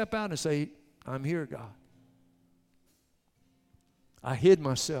have to step out and say, "I'm here, God. I hid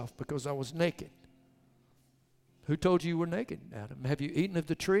myself because I was naked." Who told you were naked, Adam? Have you eaten of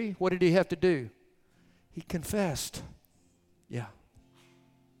the tree? What did he have to do? He confessed. "Yeah,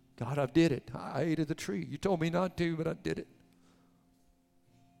 God, I did it. I ate of the tree. You told me not to, but I did it."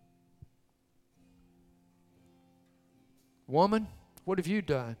 Woman, what have you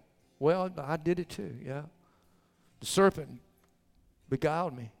done? "Well, I did it too, yeah. The serpent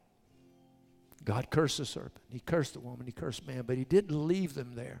beguiled me." God cursed the serpent. He cursed the woman. He cursed man, but he didn't leave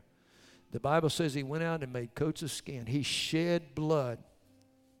them there. The Bible says he went out and made coats of skin. He shed blood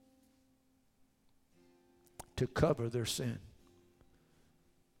to cover their sin.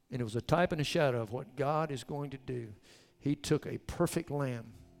 And it was a type and a shadow of what God is going to do. He took a perfect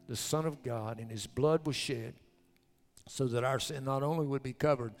lamb, the Son of God, and his blood was shed so that our sin not only would be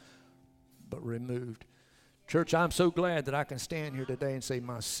covered, but removed. Church, I'm so glad that I can stand here today and say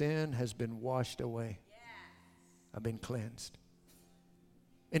my sin has been washed away. I've been cleansed.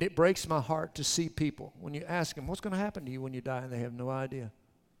 And it breaks my heart to see people, when you ask them, what's going to happen to you when you die? And they have no idea.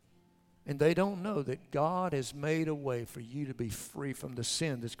 And they don't know that God has made a way for you to be free from the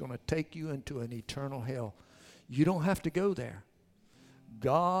sin that's going to take you into an eternal hell. You don't have to go there.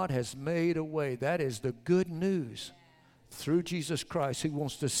 God has made a way. That is the good news. Through Jesus Christ, who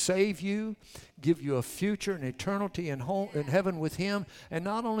wants to save you, give you a future and eternity in heaven with Him. And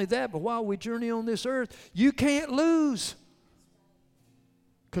not only that, but while we journey on this earth, you can't lose.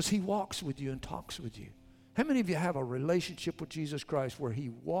 Because He walks with you and talks with you. How many of you have a relationship with Jesus Christ where He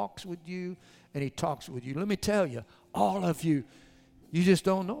walks with you and He talks with you? Let me tell you, all of you, you just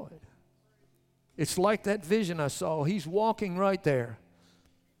don't know it. It's like that vision I saw. He's walking right there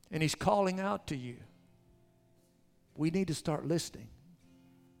and He's calling out to you. We need to start listening.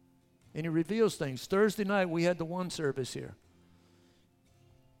 And He reveals things. Thursday night we had the one service here.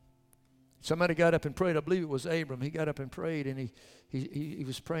 Somebody got up and prayed. I believe it was Abram. He got up and prayed, and he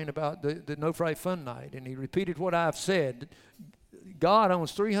was praying about the No Fright Fun Night, and he repeated what I've said. God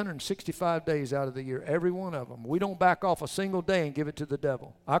owns 365 days out of the year, every one of them. We don't back off a single day and give it to the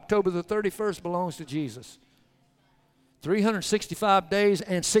devil. October the 31st belongs to Jesus. 365 days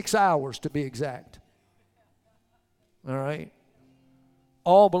and 6 hours to be exact. All right?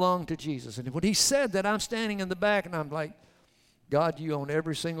 All belong to Jesus. And when He said that, I'm standing in the back, and I'm like, God, You own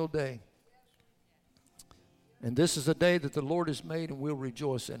every single day. And this is a day that the Lord has made, and we'll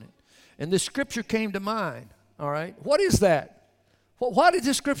rejoice in it. And this scripture came to mind, all right? What is that? Why did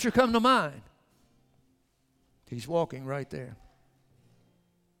this scripture come to mind? He's walking right there.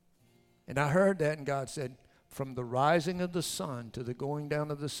 And I heard that, and God said, from the rising of the sun to the going down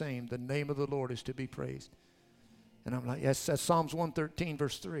of the same, the name of the Lord is to be praised. And I'm like, yes, that's Psalms 113,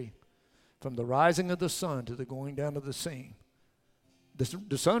 verse 3. From the rising of the sun to the going down of the same.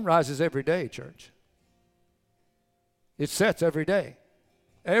 The sun rises every day, church. It sets every day.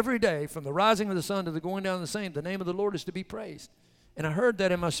 Every day, from the rising of the sun to the going down of the same, the name of the Lord is to be praised. And I heard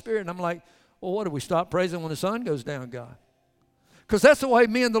that in my spirit, and I'm like, well, what do we stop praising when the sun goes down, God? Because that's the way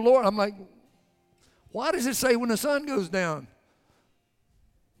me and the Lord, I'm like, why does it say when the sun goes down?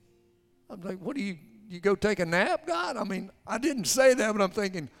 I'm like, what do you go take a nap, God? I mean, I didn't say that, but I'm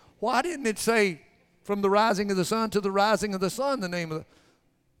thinking, why didn't it say from the rising of the sun to the rising of the sun, the name of the...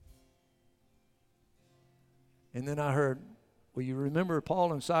 And then I heard, well, you remember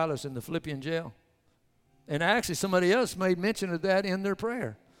Paul and Silas in the Philippian jail? And actually somebody else made mention of that in their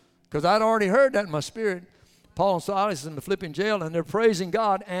prayer. Because I'd already heard that in my spirit. Paul and Silas in the Philippian jail, and they're praising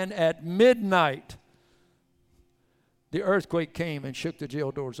God. And at midnight, the earthquake came and shook the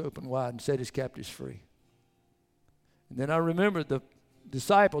jail doors open wide and set his captives free. And then I remembered the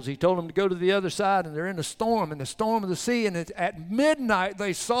disciples. He told them to go to the other side, and they're in the storm of the sea. And at midnight,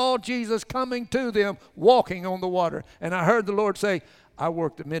 they saw Jesus coming to them, walking on the water. And I heard the Lord say, I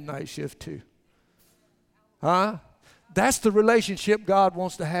work the midnight shift too. Huh? That's the relationship God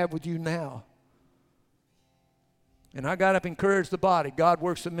wants to have with you now. And I got up and encouraged the body. God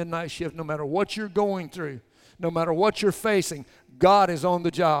works the midnight shift no matter what you're going through. No matter what you're facing, God is on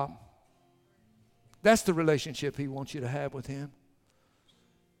the job. That's the relationship He wants you to have with Him.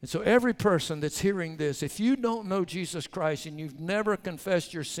 And so every person that's hearing this, if you don't know Jesus Christ and you've never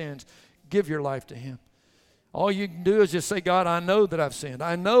confessed your sins, give your life to Him. All you can do is just say, God, I know that I've sinned.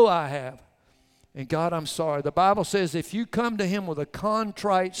 I know I have. And God, I'm sorry. The Bible says if you come to Him with a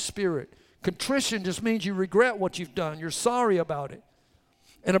contrite spirit, contrition just means you regret what you've done. You're sorry about it.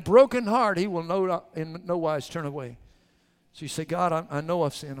 And a broken heart, He will in no wise turn away. So you say, God, I know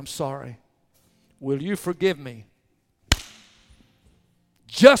I've sinned. I'm sorry. Will you forgive me?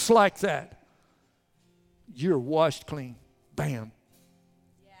 Just like that, you're washed clean. Bam.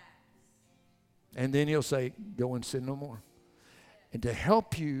 Yes. And then He'll say, go and sin no more. And to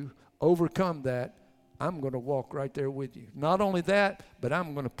help you overcome that, I'm going to walk right there with you. Not only that, but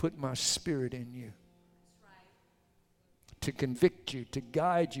I'm going to put my Spirit in you. To convict you, to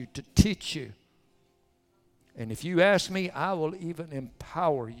guide you, to teach you. And if you ask me, I will even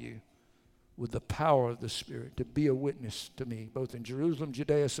empower you with the power of the Spirit to be a witness to me, both in Jerusalem,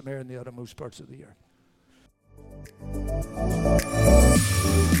 Judea, Samaria, and the uttermost parts of the earth.